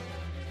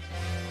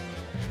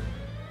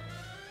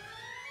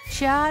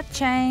 Xia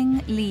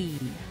Chang Lee,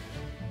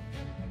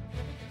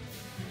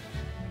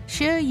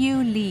 Shi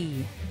Yu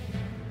Lee,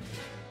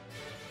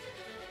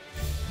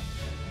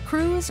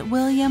 Cruz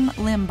William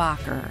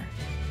Limbacher,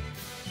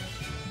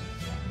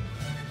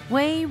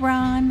 Wei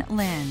Ron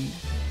Lin,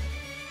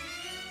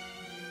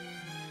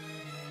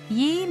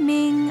 Yi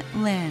Ming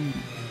Lin,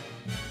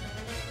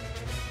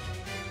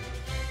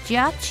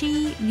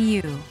 Jiaqi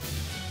Liu,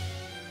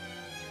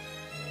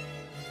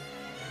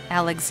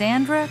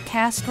 Alexandra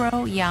Castro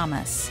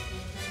Yamas,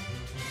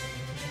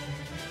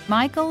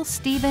 Michael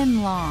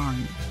Stephen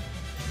Long,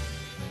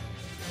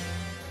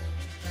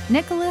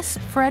 Nicholas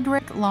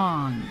Frederick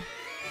Long,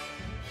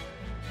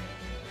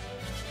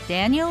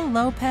 Daniel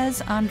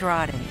Lopez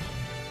Andrade,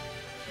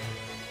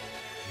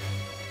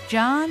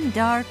 John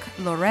Dark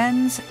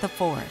Lorenz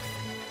IV,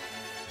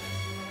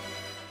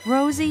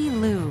 Rosie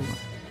Liu,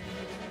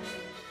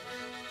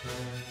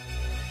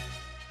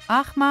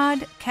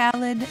 Ahmad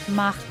Khalid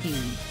Mahdi,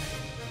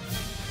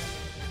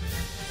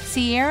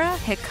 Sierra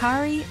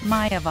Hikari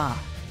Mayava,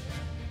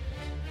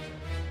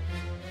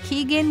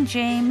 Keegan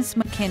James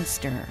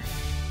McKinster,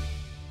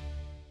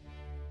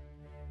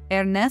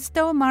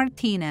 Ernesto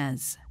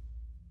Martinez,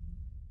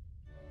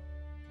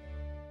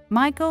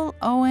 Michael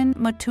Owen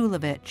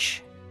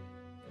Matulovich,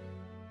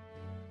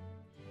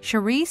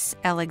 Charisse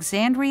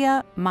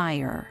Alexandria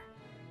Meyer,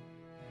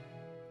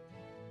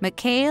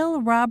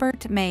 Mikhail Robert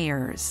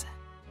Mayers,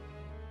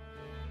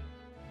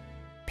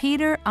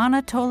 Peter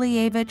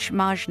Anatolievich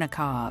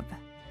Mazhnikov,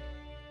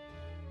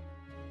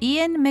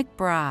 Ian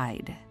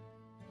McBride,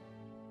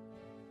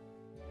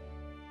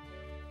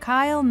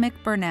 Kyle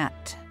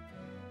McBurnett,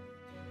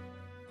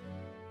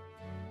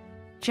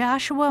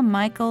 Joshua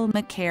Michael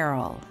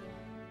McCarroll,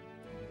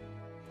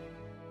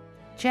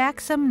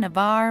 Jackson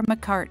Navarre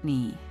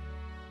McCartney,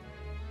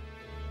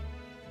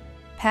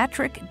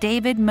 Patrick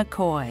David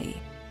McCoy,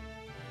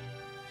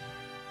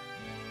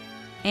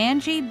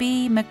 Angie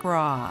B.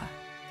 McGraw,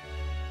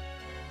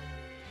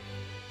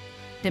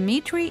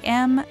 Dimitri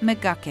M.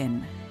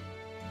 McGuckin,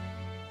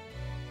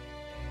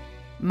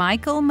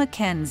 Michael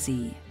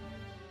McKenzie,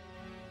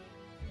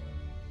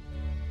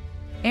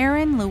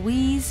 Erin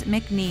Louise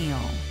McNeil,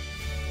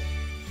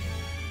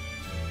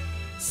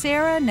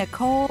 Sarah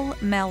Nicole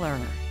Meller,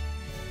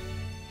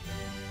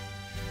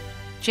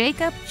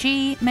 Jacob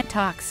G.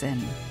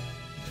 Metoxen,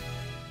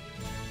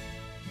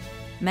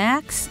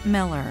 Max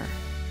Miller,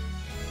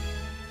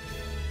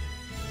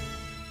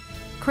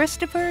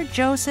 Christopher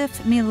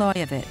Joseph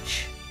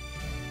Milojevic,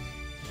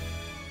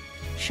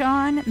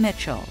 Sean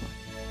Mitchell,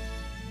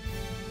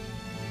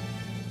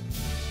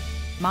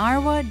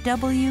 Marwa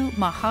W.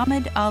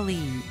 Muhammad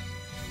Ali,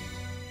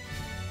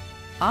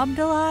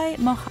 Abdullah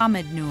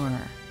Mohammed Noor,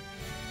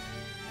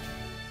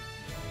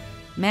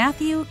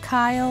 Matthew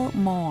Kyle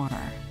Moore,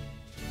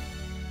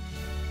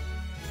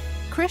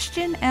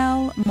 Christian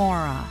L.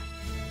 Mora,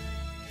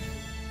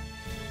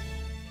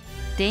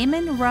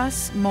 Damon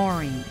Russ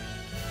Maury,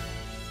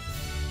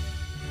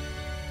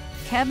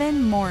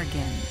 Kevin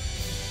Morgan,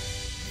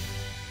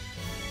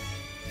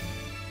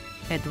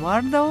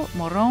 Eduardo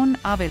Moron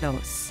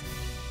Avelos,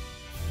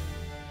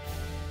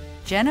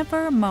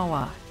 Jennifer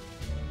Moa,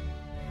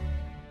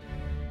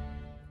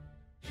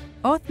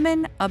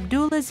 Othman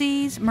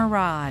Abdulaziz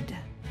Murad,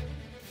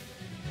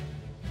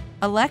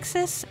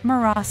 Alexis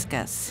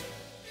Maraskas,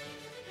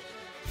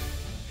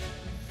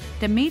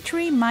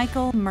 Dimitri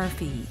Michael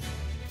Murphy,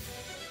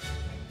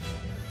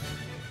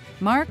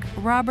 Mark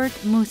Robert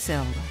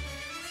Musil,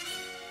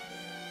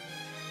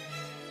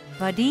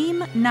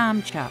 Vadim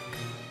Namchuk,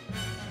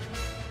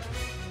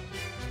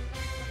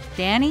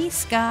 Danny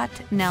Scott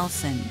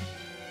Nelson,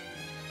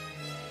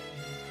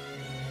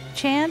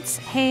 Chance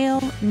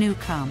Hale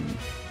Newcomb,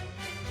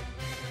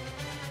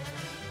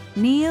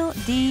 Neil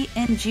D.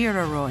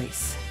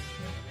 Njiraroyce,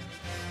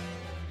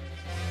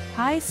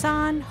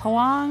 Haisan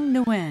Hoang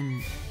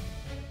Nguyen,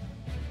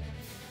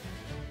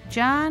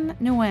 John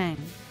Nguyen,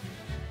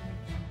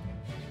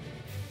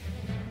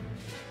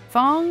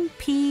 Fong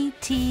P.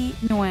 T.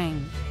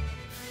 Nguyen,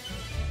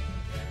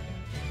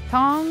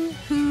 Tong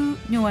Hu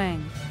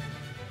Nguyen,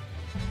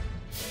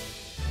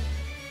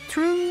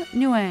 Trung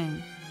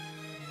Nguyen,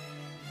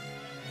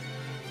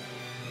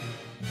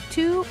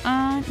 Tu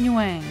An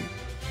Nguyen,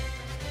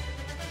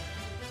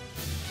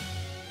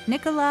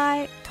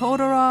 Nikolai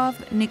Todorov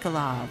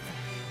Nikolov,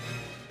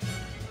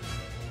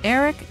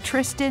 Eric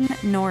Tristan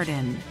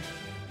Norden,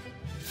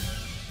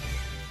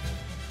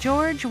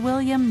 George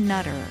William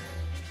Nutter,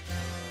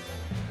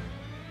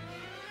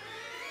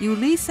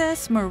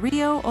 Ulises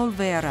Murillo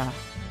Olvera,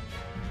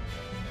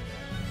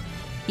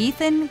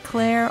 Ethan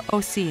Claire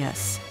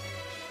Osias,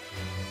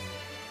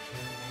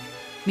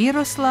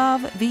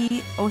 Miroslav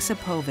V.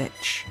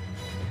 Osipovich,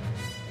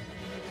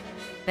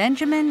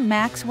 Benjamin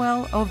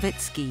Maxwell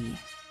Ovitsky,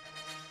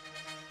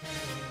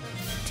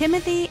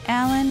 Timothy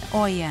Allen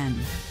Oyen,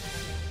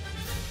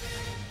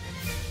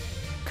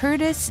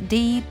 Curtis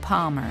D.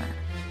 Palmer,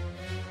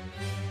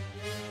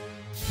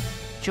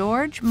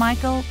 George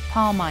Michael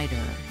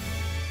Palmiter,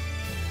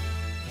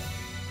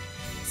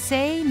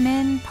 Say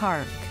Min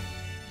Park,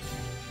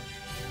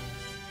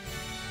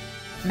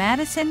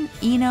 Madison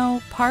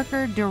Eno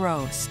Parker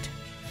DeRost,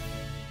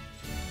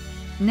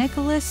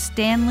 Nicholas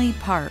Stanley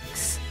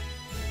Parks,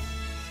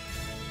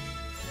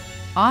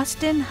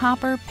 Austin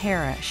Hopper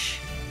Parrish,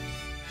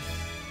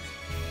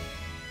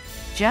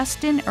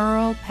 Justin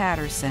Earl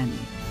Patterson,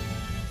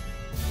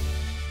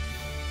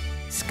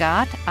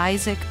 Scott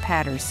Isaac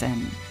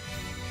Patterson,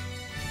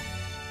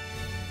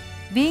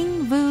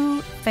 Ving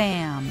Vu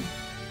Pham,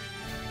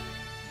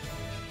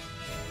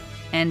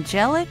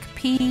 Angelic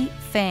P.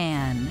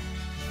 Fan,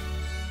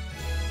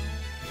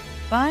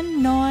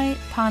 Bun Noi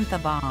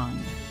Panthabong,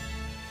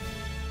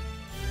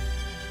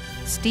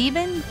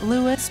 Stephen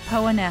Lewis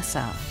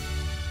Poanessa,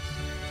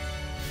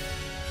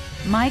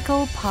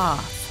 Michael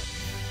Poff,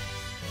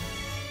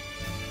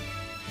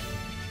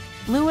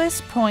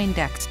 Louis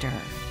Poindexter,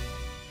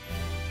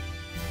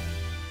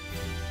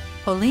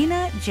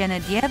 Polina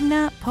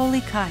Genedyevna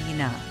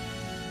Polikahina,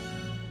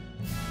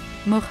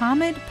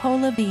 Muhammad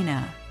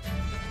Polavina,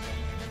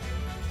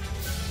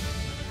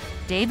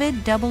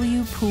 David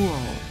W.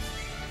 Poole,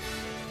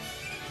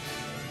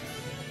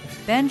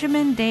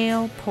 Benjamin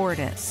Dale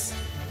Portis,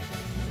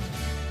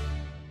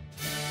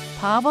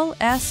 Pavel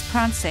S.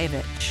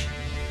 Pransevich,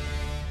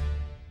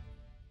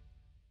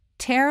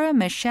 Tara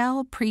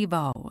Michelle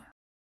Prevost,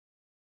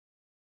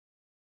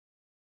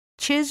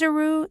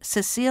 Chizaru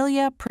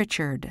Cecilia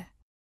Pritchard,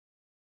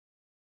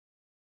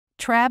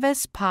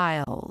 Travis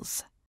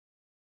Piles,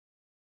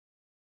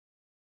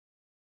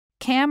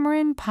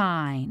 Cameron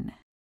Pine,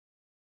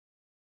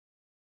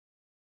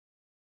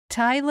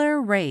 Tyler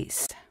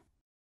Race,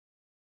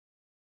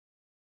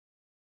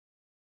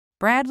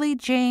 Bradley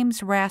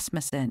James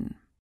Rasmussen,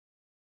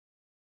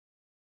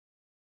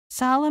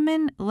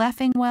 Solomon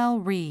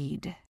Leffingwell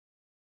Reed,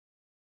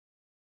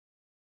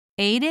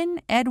 Aidan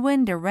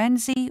Edwin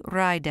DeRenzi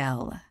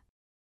Rydell,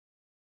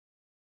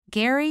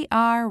 Gary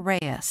R.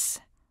 Reyes,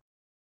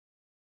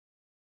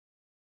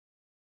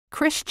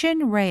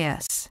 Christian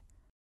Reyes,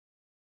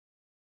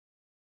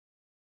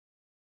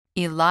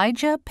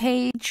 Elijah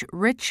Page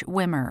Rich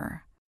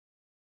Wimmer,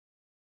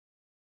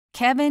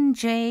 Kevin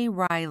J.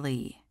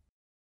 Riley,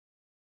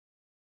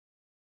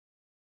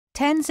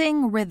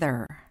 Tenzing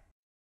Rither,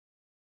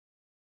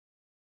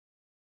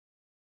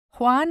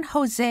 Juan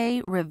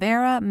Jose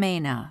Rivera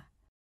Mena,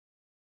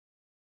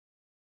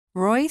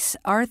 Royce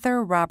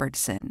Arthur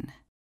Robertson,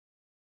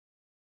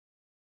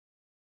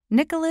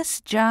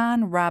 Nicholas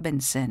John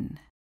Robinson,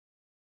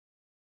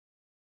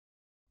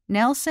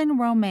 Nelson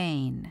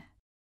Romaine,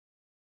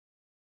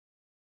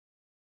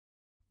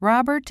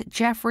 Robert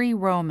Jeffrey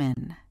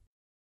Roman,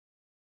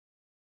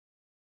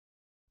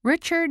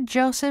 Richard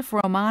Joseph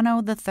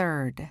Romano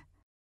III,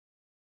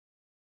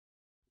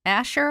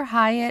 Asher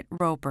Hyatt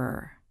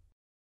Roper,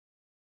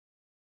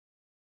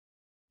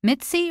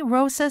 Mitzi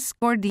Rosas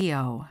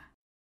Gordillo,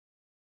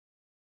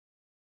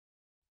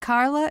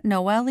 Carla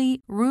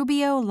Noeli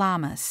Rubio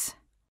Lamas,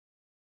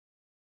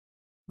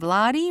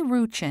 Vladi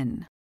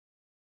Ruchin,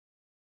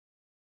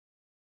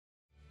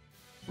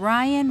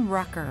 Ryan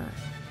Rucker,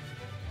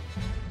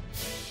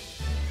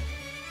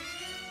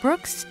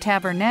 Brooks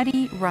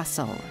Tavernetti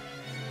Russell,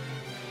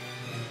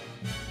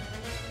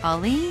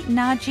 Ali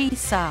Naji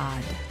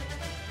Saad,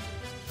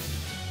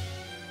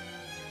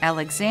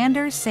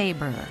 Alexander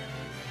Saber,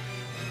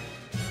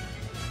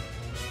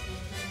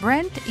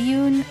 Brent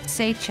Yoon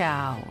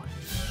Seichow,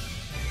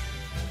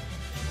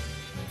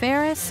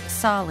 Ferris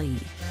Sali,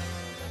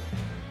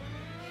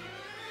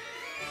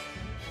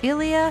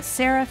 Ilya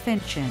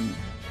Serafinchin,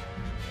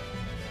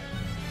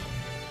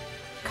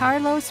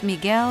 Carlos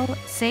Miguel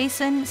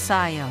Sason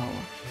Sayo,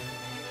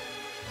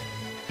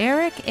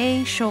 Eric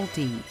A.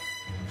 Schulte,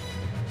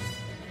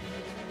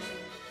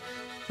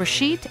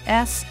 Rashid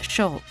S.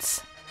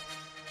 Schultz,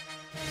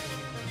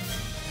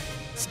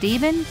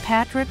 Stephen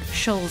Patrick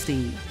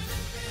Schulze,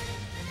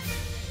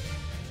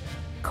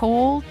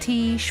 Cole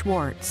T.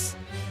 Schwartz,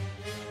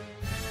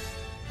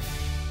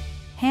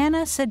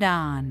 Hannah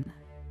Sedan,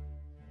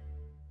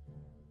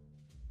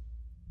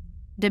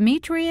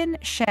 Demetrian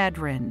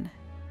Shadrin,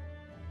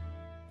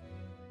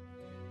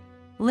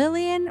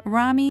 Lillian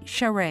Rami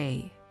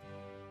Charay,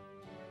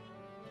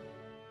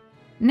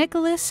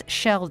 Nicholas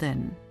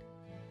Sheldon,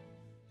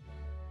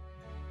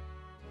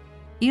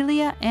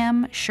 Ilya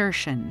M.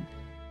 Shershin,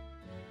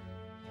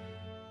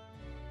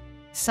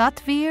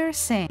 Satvir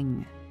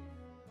Singh,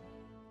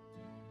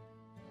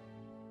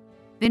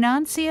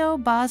 Venancio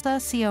Baza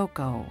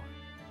Sioko,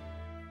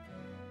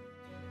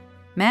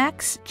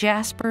 Max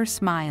Jasper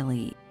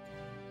Smiley,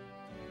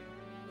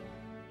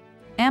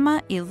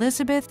 Emma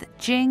Elizabeth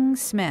Jing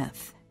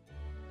Smith,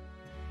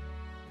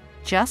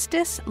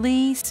 Justice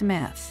Lee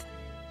Smith,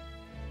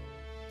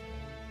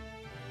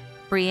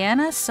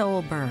 Brianna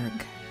Solberg,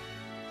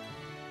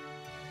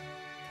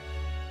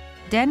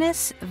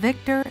 Dennis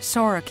Victor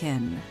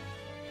Sorokin,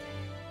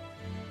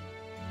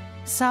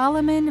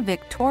 Solomon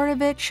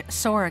Viktorovich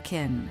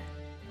Sorokin,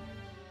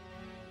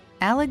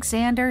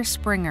 Alexander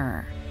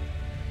Springer,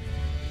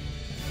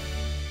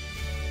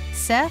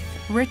 Seth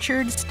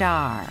Richard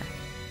Starr,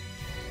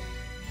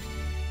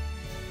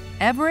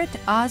 Everett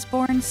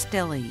Osborne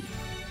Stilley,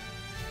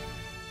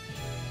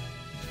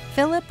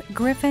 Philip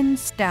Griffin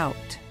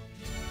Stout,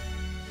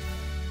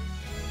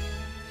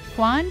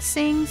 Kwan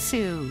Sing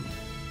Soo,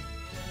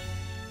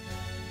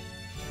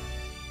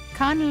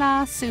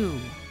 Kanla Su,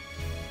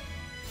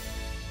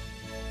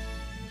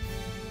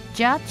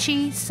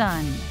 Jachi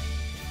Sun,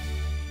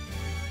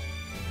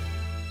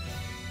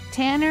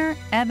 Tanner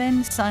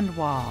Evan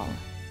Sundwall,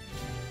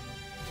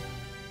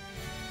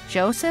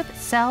 Joseph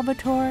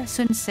Salvatore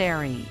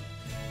Sunseri,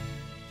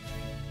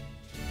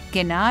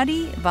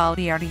 Gennady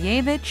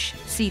Valeryevich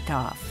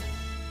Sitov,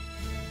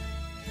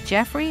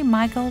 Jeffrey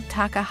Michael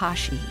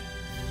Takahashi,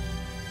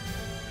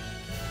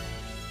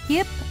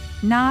 Hip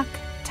Nak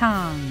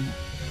Tang,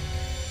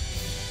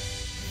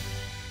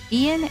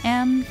 Ian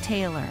M.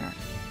 Taylor,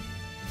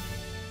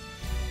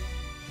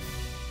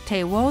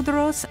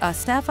 Tewodros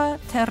Asefa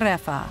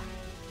Terefa,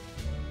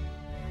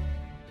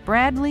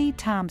 Bradley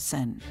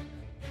Thompson,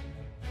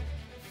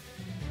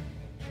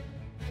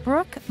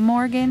 Brooke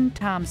Morgan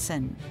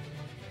Thompson,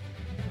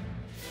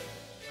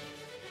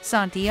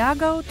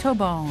 Santiago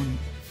Tobone,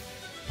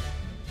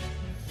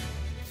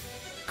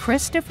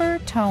 Christopher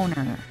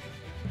Toner,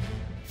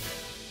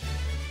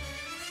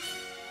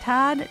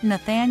 Todd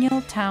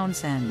Nathaniel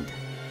Townsend,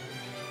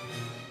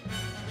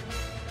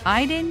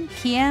 Aiden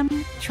Kiem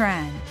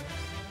Tran,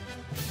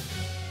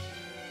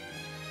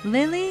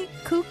 Lily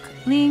Kuk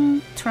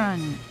Ling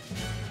Tran,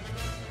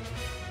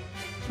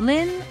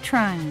 Lin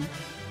Tran,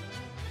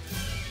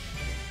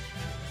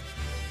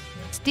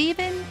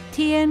 Stephen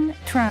Tien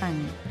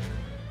Tran,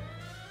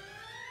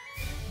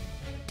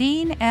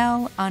 Dean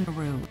L.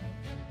 Unruh,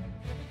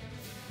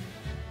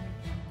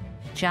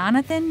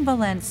 Jonathan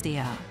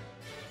Valencia,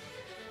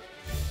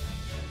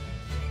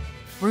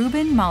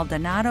 Ruben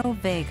Maldonado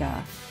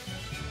Vega,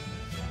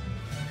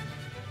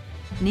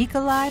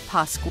 Nikolai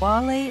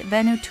Pasquale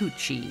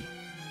Venutucci,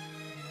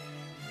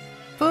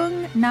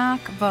 Fung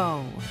Nak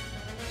Vo,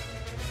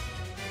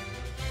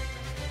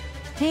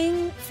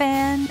 Ting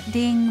Fan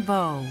Ding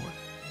Vo,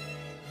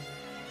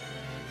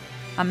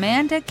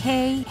 Amanda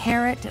K.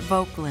 Harriet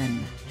Voklin,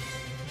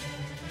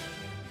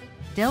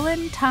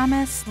 Dylan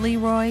Thomas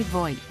Leroy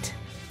Voigt,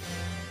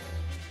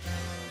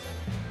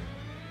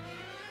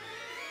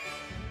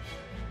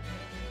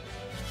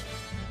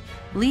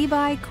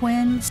 Levi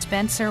Quinn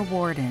Spencer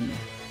Warden,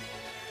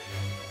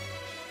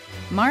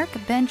 Mark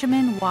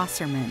Benjamin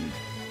Wasserman,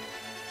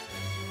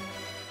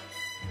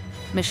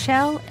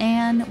 Michelle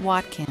Ann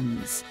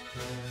Watkins,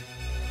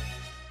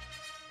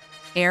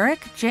 Eric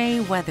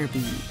J.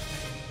 Weatherby,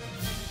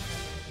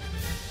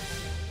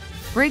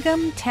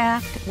 Brigham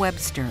Taft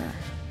Webster,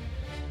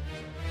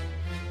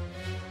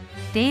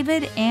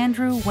 David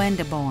Andrew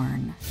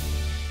Wendeborn,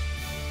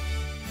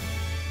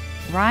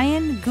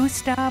 Ryan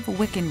Gustav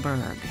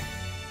Wickenberg,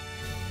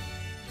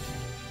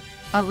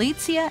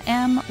 Alicia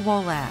M.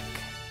 Wolak,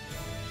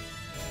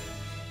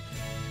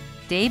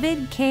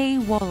 David K.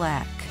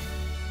 Wolak,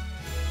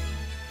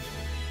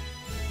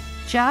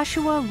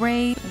 Joshua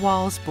Ray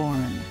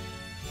Walsborn,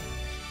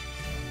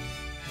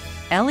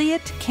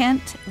 Elliot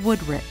Kent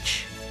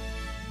Woodrich,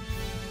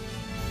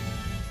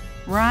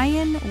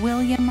 Ryan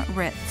William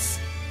Ritz,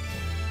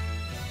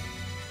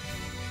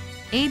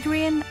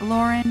 Adrian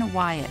Lauren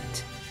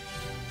Wyatt,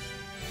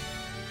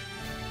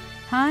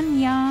 Han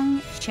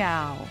Yang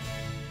Chow,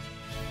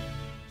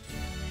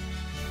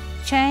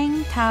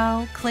 Chang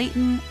Tao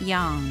Clayton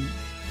Yang,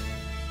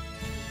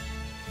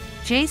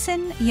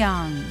 Jason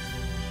Young,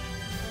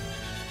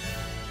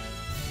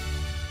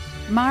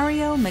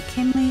 Mario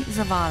McKinley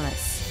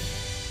Zavalis,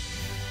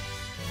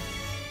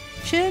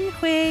 Chun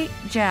Hui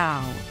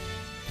Zhao,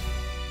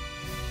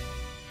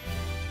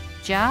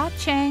 Jia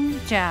Cheng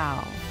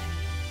Zhao,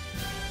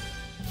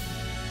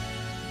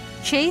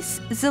 Chase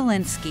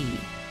Zielinski.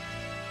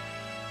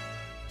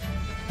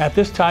 At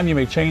this time, you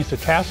may change the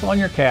tassel on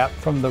your cap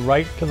from the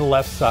right to the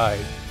left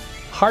side.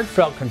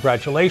 Heartfelt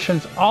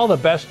congratulations, all the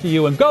best to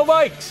you, and go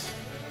Vikes!